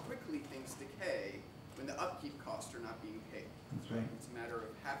how quickly things decay when the upkeep costs are not being paid. That's right. It's a matter of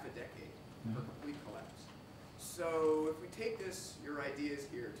half a decade for complete collapse. So if we take your ideas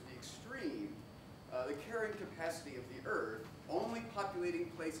here to the extreme, the carrying capacity of the Earth, only populating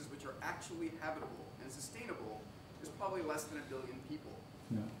places which are actually habitable and sustainable, is probably less than 1 billion people.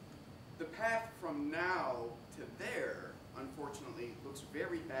 Yeah. The path from now to there, unfortunately, looks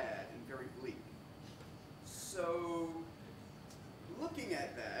very bad and very bleak. So, looking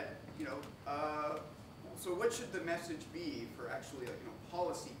at that, so what should the message be for actually,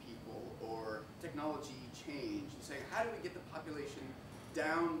 policy people or technology change? And saying, how do we get the population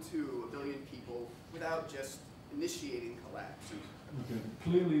down to 1 billion people without just initiating collapse? Okay.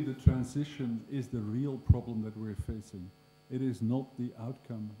 Clearly, the transition is the real problem that we're facing. It is not the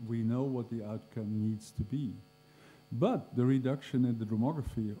outcome. We know what the outcome needs to be. But the reduction in the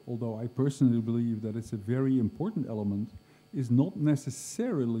demography, although I personally believe that it's a very important element, is not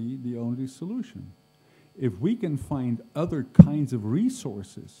necessarily the only solution. If we can find other kinds of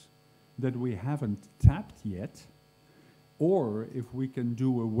resources that we haven't tapped yet, or if we can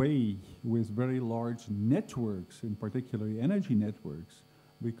do away with very large networks, in particular energy networks,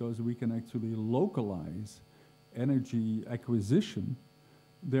 because we can actually localize energy acquisition,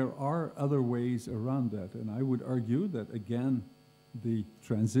 there are other ways around that. And I would argue that, again, the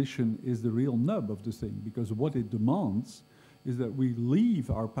transition is the real nub of the thing, because what it demands is that we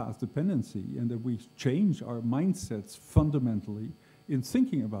leave our past dependency and that we change our mindsets fundamentally in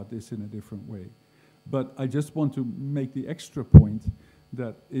thinking about this in a different way. But I just want to make the extra point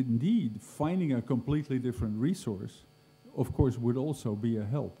that indeed finding a completely different resource, of course, would also be a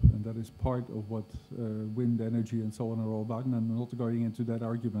help. And that is part of what wind energy and so on are all about. And I'm not going into that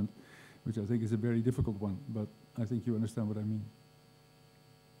argument, which I think is a very difficult one, but I think you understand what I mean.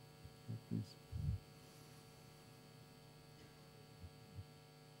 Okay, please.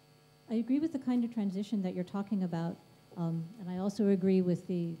 I agree with the kind of transition that you're talking about, and I also agree with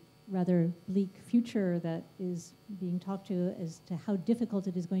the rather bleak future that is being talked to as to how difficult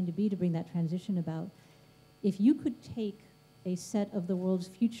it is going to be to bring that transition about. If you could take a set of the world's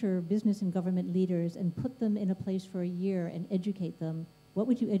future business and government leaders and put them in a place for a year and educate them, what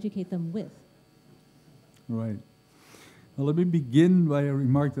would you educate them with? Right. Well, let me begin by a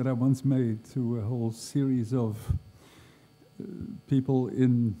remark that I once made to a whole series of people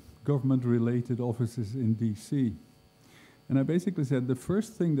in government-related offices in DC. And I basically said the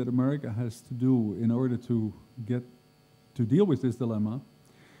first thing that America has to do in order to get to deal with this dilemma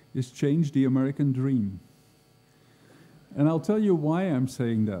is change the American dream. And I'll tell you why I'm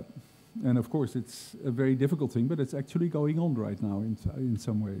saying that. And of course, it's a very difficult thing, but it's actually going on right now in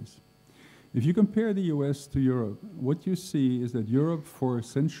some ways. If you compare the US to Europe, what you see is that Europe for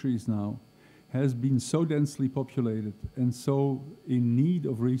centuries now has been so densely populated and so in need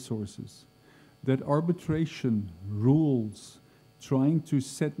of resources that arbitration, rules, trying to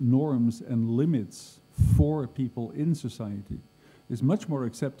set norms and limits for people in society is much more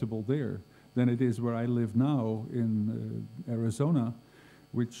acceptable there than it is where I live now in Arizona,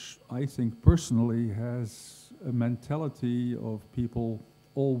 which I think personally has a mentality of people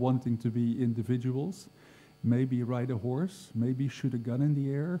all wanting to be individuals, maybe ride a horse, maybe shoot a gun in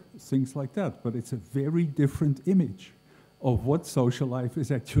the air, things like that. But it's a very different image of what social life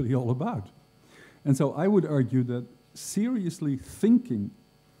is actually all about. And so I would argue that seriously thinking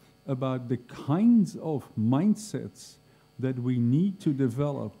about the kinds of mindsets that we need to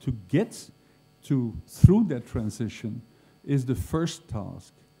develop to get to through that transition is the first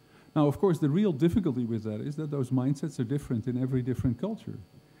task. Now, of course, the real difficulty with that is that those mindsets are different in every different culture.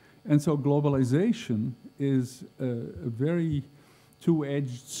 And so globalization is a very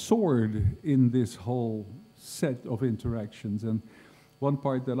two-edged sword in this whole set of interactions. And one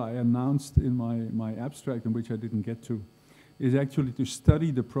part that I announced in my abstract, and which I didn't get to, is actually to study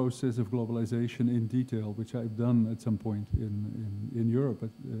the process of globalization in detail, which I've done at some point in Europe.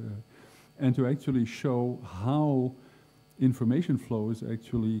 and to actually show how information flows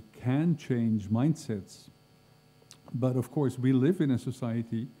actually can change mindsets. But of course, we live in a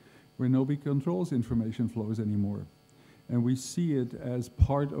society where nobody controls information flows anymore. And we see it as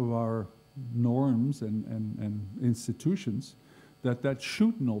part of our norms and institutions that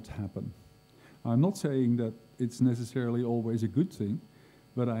should not happen. I'm not saying that it's necessarily always a good thing,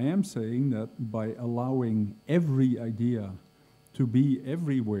 but I am saying that by allowing every idea to be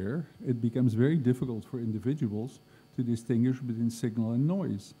everywhere, it becomes very difficult for individuals to distinguish between signal and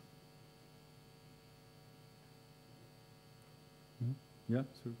noise. Yeah,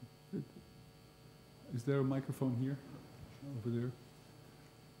 so is there a microphone here? Over there?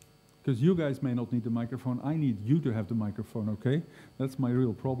 Because you guys may not need the microphone. I need you to have the microphone, okay? That's my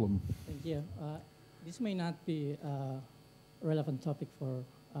real problem. Thank you. This may not be a relevant topic for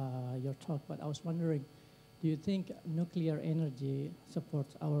your talk, but I was wondering, do you think nuclear energy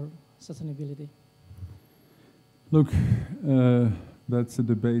supports our sustainability? Look, that's a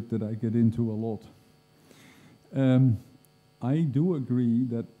debate that I get into a lot. I do agree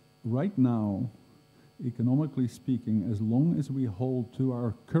that right now, economically speaking, as long as we hold to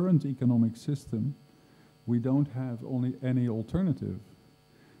our current economic system, we don't have any alternative.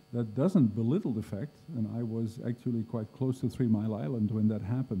 That doesn't belittle the fact, and I was actually quite close to 3 Mile Island when that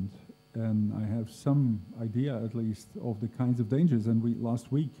happened, and I have some idea at least of the kinds of dangers. And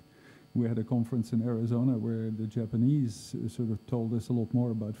last week we had a conference in Arizona where the Japanese sort of told us a lot more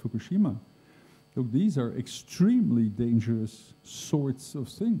about Fukushima. Look, these are extremely dangerous sorts of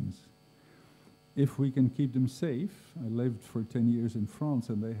things. If we can keep them safe, I lived for 10 years in France,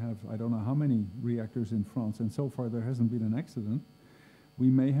 and they have, I don't know how many reactors in France, and so far there hasn't been an accident. We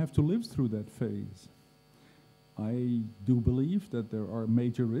may have to live through that phase. I do believe that there are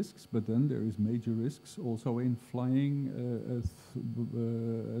major risks, but then there is major risks also in flying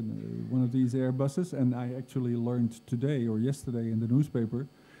one of these Airbuses, and I actually learned today or yesterday in the newspaper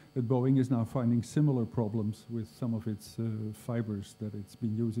that Boeing is now finding similar problems with some of its fibers that it's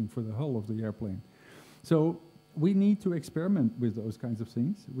been using for the hull of the airplane. So we need to experiment with those kinds of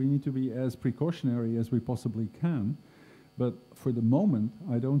things. We need to be as precautionary as we possibly can. But for the moment,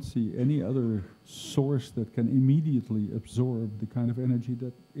 I don't see any other source that can immediately absorb the kind of energy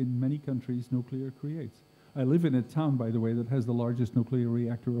that in many countries nuclear creates. I live in a town, by the way, that has the largest nuclear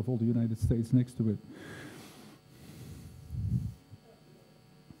reactor of all the United States next to it.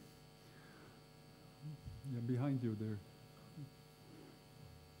 Yeah, behind you there.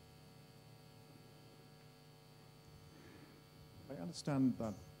 I understand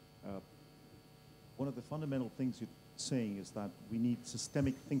that one of the fundamental things you're saying is that we need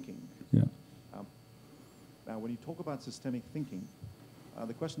systemic thinking. Yeah. Now, when you talk about systemic thinking,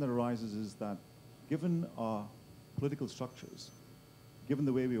 the question that arises is that given our political structures, given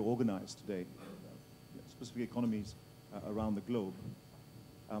the way we are organized today, specific economies around the globe,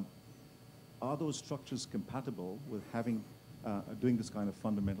 are those structures compatible with having doing this kind of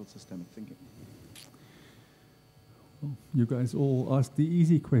fundamental systemic thinking? Well, you guys all ask the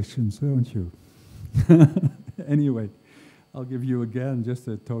easy questions, don't you? Anyway, I'll give you again just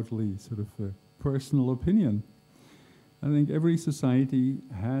a totally sort of personal opinion. I think every society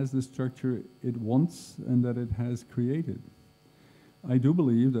has the structure it wants and that it has created. I do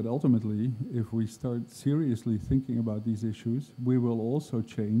believe that ultimately, if we start seriously thinking about these issues, we will also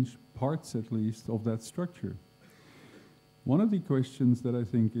change parts, at least, of that structure. One of the questions that I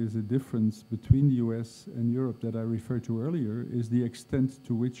think is a difference between the US and Europe that I referred to earlier is the extent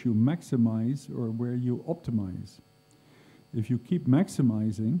to which you maximize or where you optimize. If you keep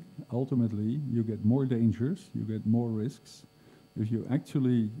maximizing, ultimately you get more dangers, you get more risks. If you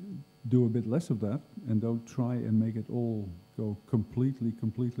actually do a bit less of that and don't try and make it all go completely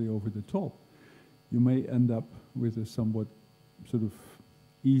over the top, you may end up with a somewhat sort of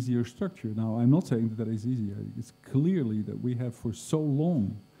easier structure. Now, I'm not saying that that is easy. It's clearly that we have for so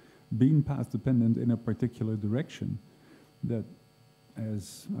long been path dependent in a particular direction that,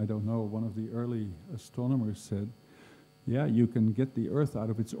 as, I don't know, one of the early astronomers said, yeah, you can get the Earth out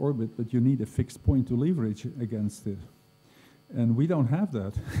of its orbit, but you need a fixed point to leverage against it. And we don't have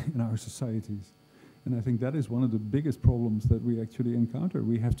that in our societies. And I think that is one of the biggest problems that we actually encounter.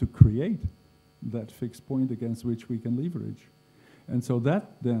 We have to create that fixed point against which we can leverage. And so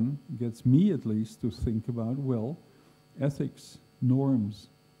that then gets me at least to think about, well, ethics, norms,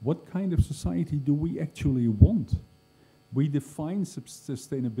 what kind of society do we actually want? We define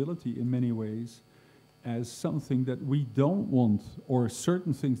sustainability in many ways as something that we don't want, or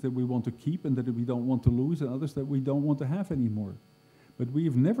certain things that we want to keep and that we don't want to lose, and others that we don't want to have anymore. But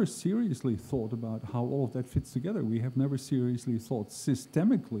we've never seriously thought about how all of that fits together. We have never seriously thought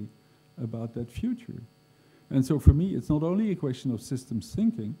systemically about that future. And so for me, it's not only a question of systems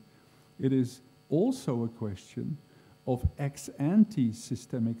thinking, it is also a question of ex-ante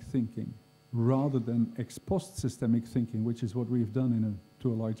systemic thinking rather than ex-post systemic thinking, which is what we've done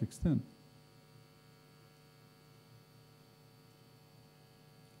to a large extent.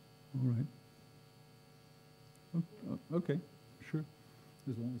 All right. Okay, sure.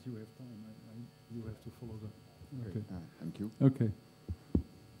 As long as you have time, you have to follow that. Okay. Thank you. Okay.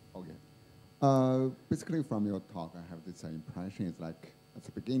 Okay. Basically, from your talk, I have this impression. It's like at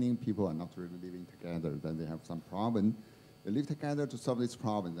the beginning, people are not really living together. Then they have some problem. They live together to solve this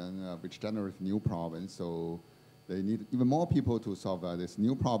problem, and which generates new problems. So they need even more people to solve these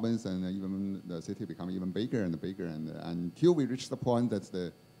new problems, and even the city become even bigger and bigger, and until we reach the point that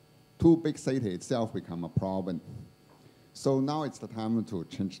the too big city itself become a problem. So now it's the time to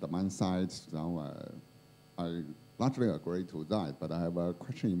change the mindset. Now, I largely agree to that, but I have a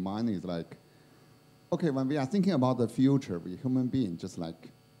question in mind. Is like, okay, when we are thinking about the future, we human beings just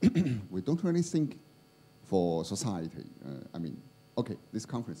like we don't really think for society. I mean, okay, this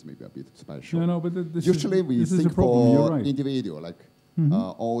conference may be a bit special. No, but usually we think for individual, like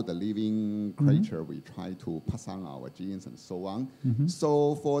all the living creature, we try to pass on our genes and so on.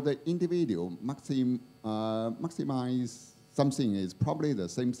 So for the individual, maximize something is probably the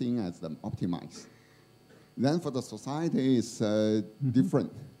same thing as the optimize. Then for the society, it's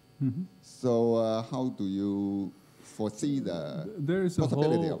different. So how do you foresee the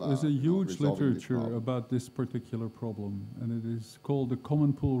possibility of there's a huge literature about this particular problem, and it is called the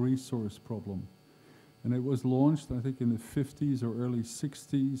common pool resource problem. And it was launched, I think, in the 50s or early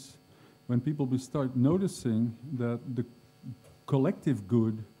 60s, when people start noticing that the collective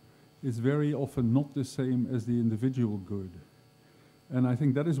good is very often not the same as the individual good. And I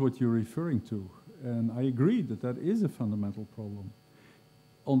think that is what you're referring to. And I agree that that is a fundamental problem.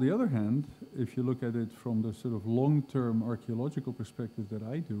 On the other hand, if you look at it from the sort of long-term archaeological perspective that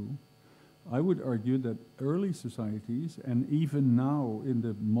I do, I would argue that early societies, and even now in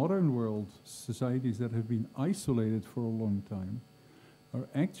the modern world, societies that have been isolated for a long time, are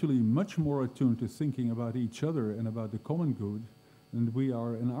actually much more attuned to thinking about each other and about the common good than we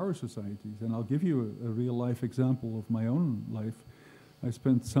are in our societies. And I'll give you a real-life example of my own life. I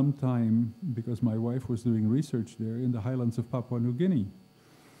spent some time, because my wife was doing research there, in the highlands of Papua New Guinea.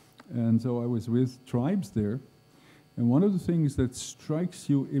 And so I was with tribes there. And one of the things that strikes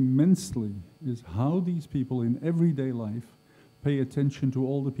you immensely is how these people in everyday life pay attention to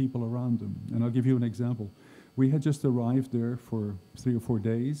all the people around them. And I'll give you an example. We had just arrived there for 3 or 4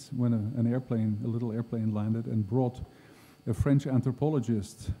 days when a little airplane landed and brought a French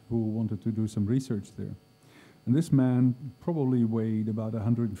anthropologist who wanted to do some research there. And this man probably weighed about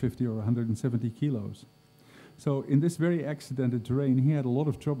 150 or 170 kilos. So in this very accidented terrain, he had a lot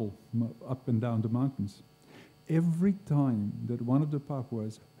of trouble up and down the mountains. Every time that one of the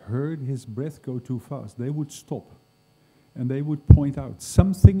Papuas heard his breath go too fast, they would stop and they would point out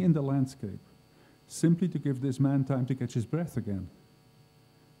something in the landscape simply to give this man time to catch his breath again.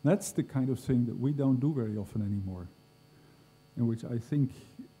 That's the kind of thing that we don't do very often anymore, in which I think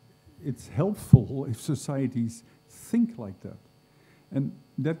it's helpful if societies think like that. And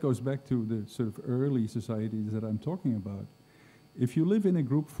that goes back to the sort of early societies that I'm talking about. If you live in a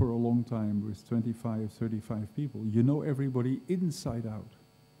group for a long time with 25, 35 people, you know everybody inside out.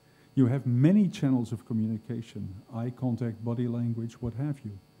 You have many channels of communication, eye contact, body language, what have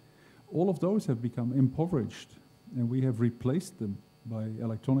you. All of those have become impoverished, and we have replaced them by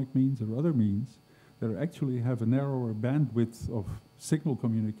electronic means or other means that actually have a narrower bandwidth of signal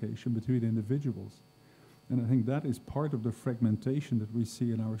communication between individuals. And I think that is part of the fragmentation that we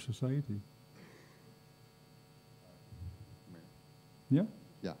see in our society. Yeah?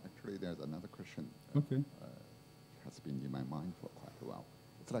 Yeah, actually there's another question that has been in my mind for quite a while.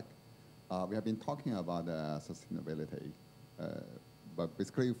 It's like, we have been talking about sustainability, but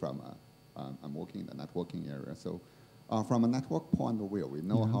basically from, I'm working in the networking area, so from a network point of view, we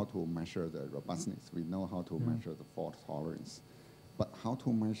know how to measure the robustness, we know how to measure the fault tolerance, but how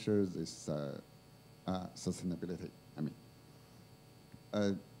to measure this sustainability? I mean,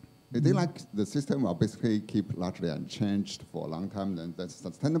 is it like the system will basically keep largely unchanged for a long time, then that's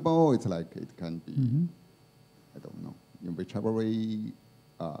sustainable? It's like it can be, I don't know, in whichever way,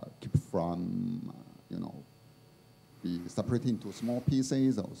 keep from, be separated into small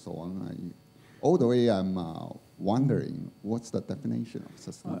pieces or so on. All the way I'm wondering, what's the definition of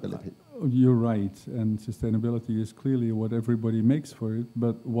sustainability? You're right, and sustainability is clearly what everybody makes for it,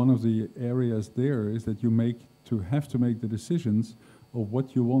 but one of the areas there is that you have to make the decisions of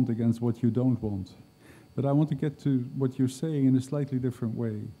what you want against what you don't want. But I want to get to what you're saying in a slightly different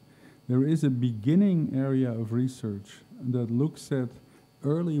way. There is a beginning area of research that looks at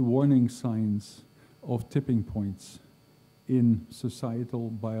early warning signs of tipping points in societal,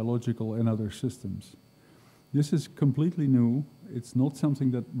 biological, and other systems. This is completely new. It's not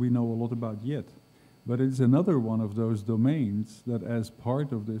something that we know a lot about yet, but it's another one of those domains that, as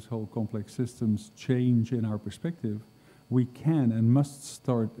part of this whole complex systems change in our perspective, we can and must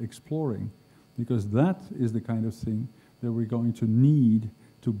start exploring, because that is the kind of thing that we're going to need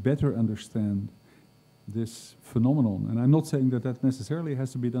to better understand this phenomenon. And I'm not saying that that necessarily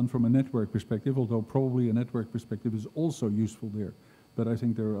has to be done from a network perspective, although probably a network perspective is also useful there. But I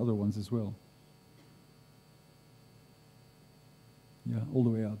think there are other ones as well. Yeah, all the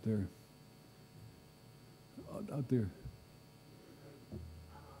way out there. Out there.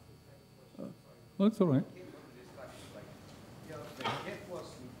 Oh, that's all right. The Jeff was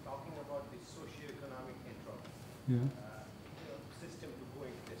talking about the socio-economic entropy. Yeah. System to go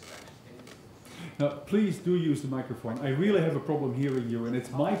into this direction. Now, please do use the microphone. I really have a problem hearing you, and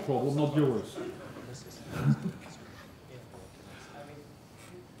it's my problem, not yours.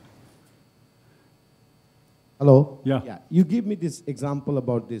 Hello? Yeah. Yeah. You give me this example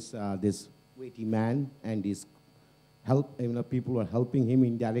about this, this weighty man and his help, people are helping him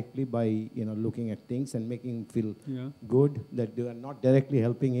indirectly by, looking at things and making him feel good, that they are not directly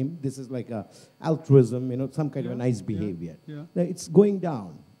helping him. This is like a altruism, some kind of a nice behavior. Yeah. Now, it's going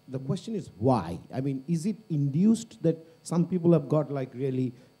down. The question is why? I mean, is it induced that some people have got like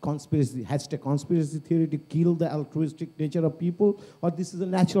really conspiracy theory to kill the altruistic nature of people, or this is a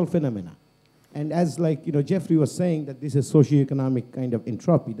natural phenomena? And as Jeffrey was saying, that this is socioeconomic kind of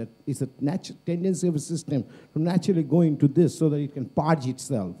entropy, that is a tendency of a system to naturally go into this so that it can purge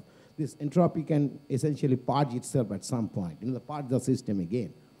itself. This entropy can essentially purge itself at some point, purge the system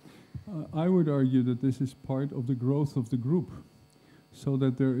again. I would argue that this is part of the growth of the group, so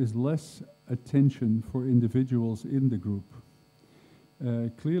that there is less attention for individuals in the group.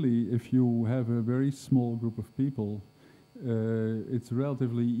 Clearly, if you have a very small group of people, it's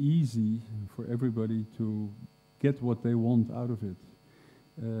relatively easy for everybody to get what they want out of it.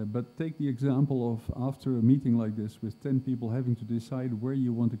 But take the example of after a meeting like this with 10 people having to decide where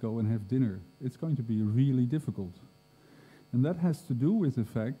you want to go and have dinner. It's going to be really difficult. And that has to do with the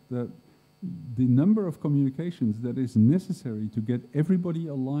fact that the number of communications that is necessary to get everybody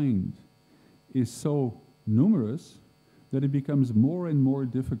aligned is so numerous that it becomes more and more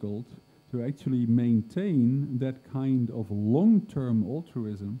difficult to actually maintain that kind of long-term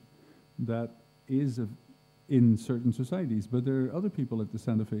altruism that is in certain societies. But there are other people at the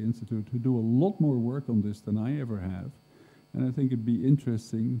Santa Fe Institute who do a lot more work on this than I ever have. And I think it'd be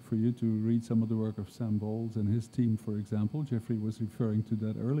interesting for you to read some of the work of Sam Bowles and his team, for example. Jeffrey was referring to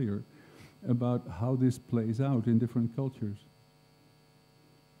that earlier, about how this plays out in different cultures.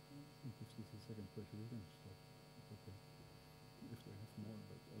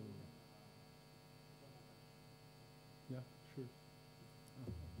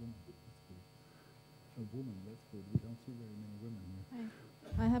 A woman, that's good. We don't see very many women here.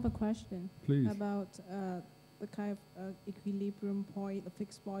 I have a question. Please. About the kind of equilibrium point, a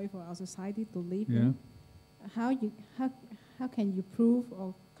fixed point for our society to live Yeah. in. How can you prove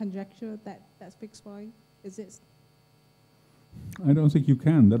or conjecture that that fixed point exists? I don't think you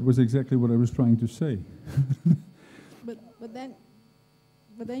can. That was exactly what I was trying to say. But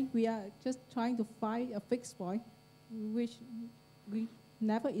then we are just trying to find a fixed point, which we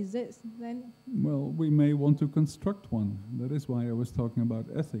never exists. Then well, we may want to construct one. That is why I was talking about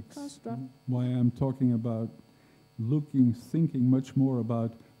ethics. construct. Why I'm talking about thinking much more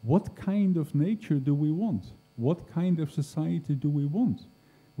about what kind of nature do we want? What kind of society do we want?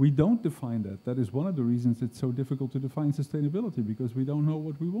 We don't define that. That is one of the reasons it's so difficult to define sustainability, because we don't know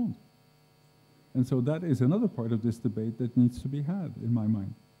what we want. And so that is another part of this debate that needs to be had, in my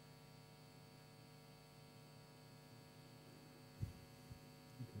mind.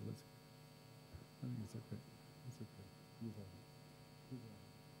 Okay, I think it's okay. It's okay. Move on. Move on.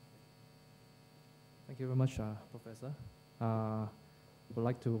 Thank you very much, Professor. I would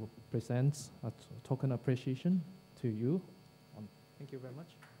like to present a token appreciation to you. Thank you very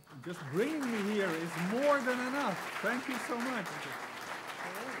much. Just bringing me here is more than enough. Thank you so much.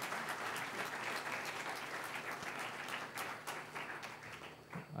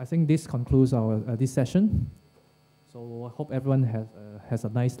 I think this concludes our this session. So I hope everyone has a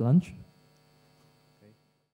nice lunch.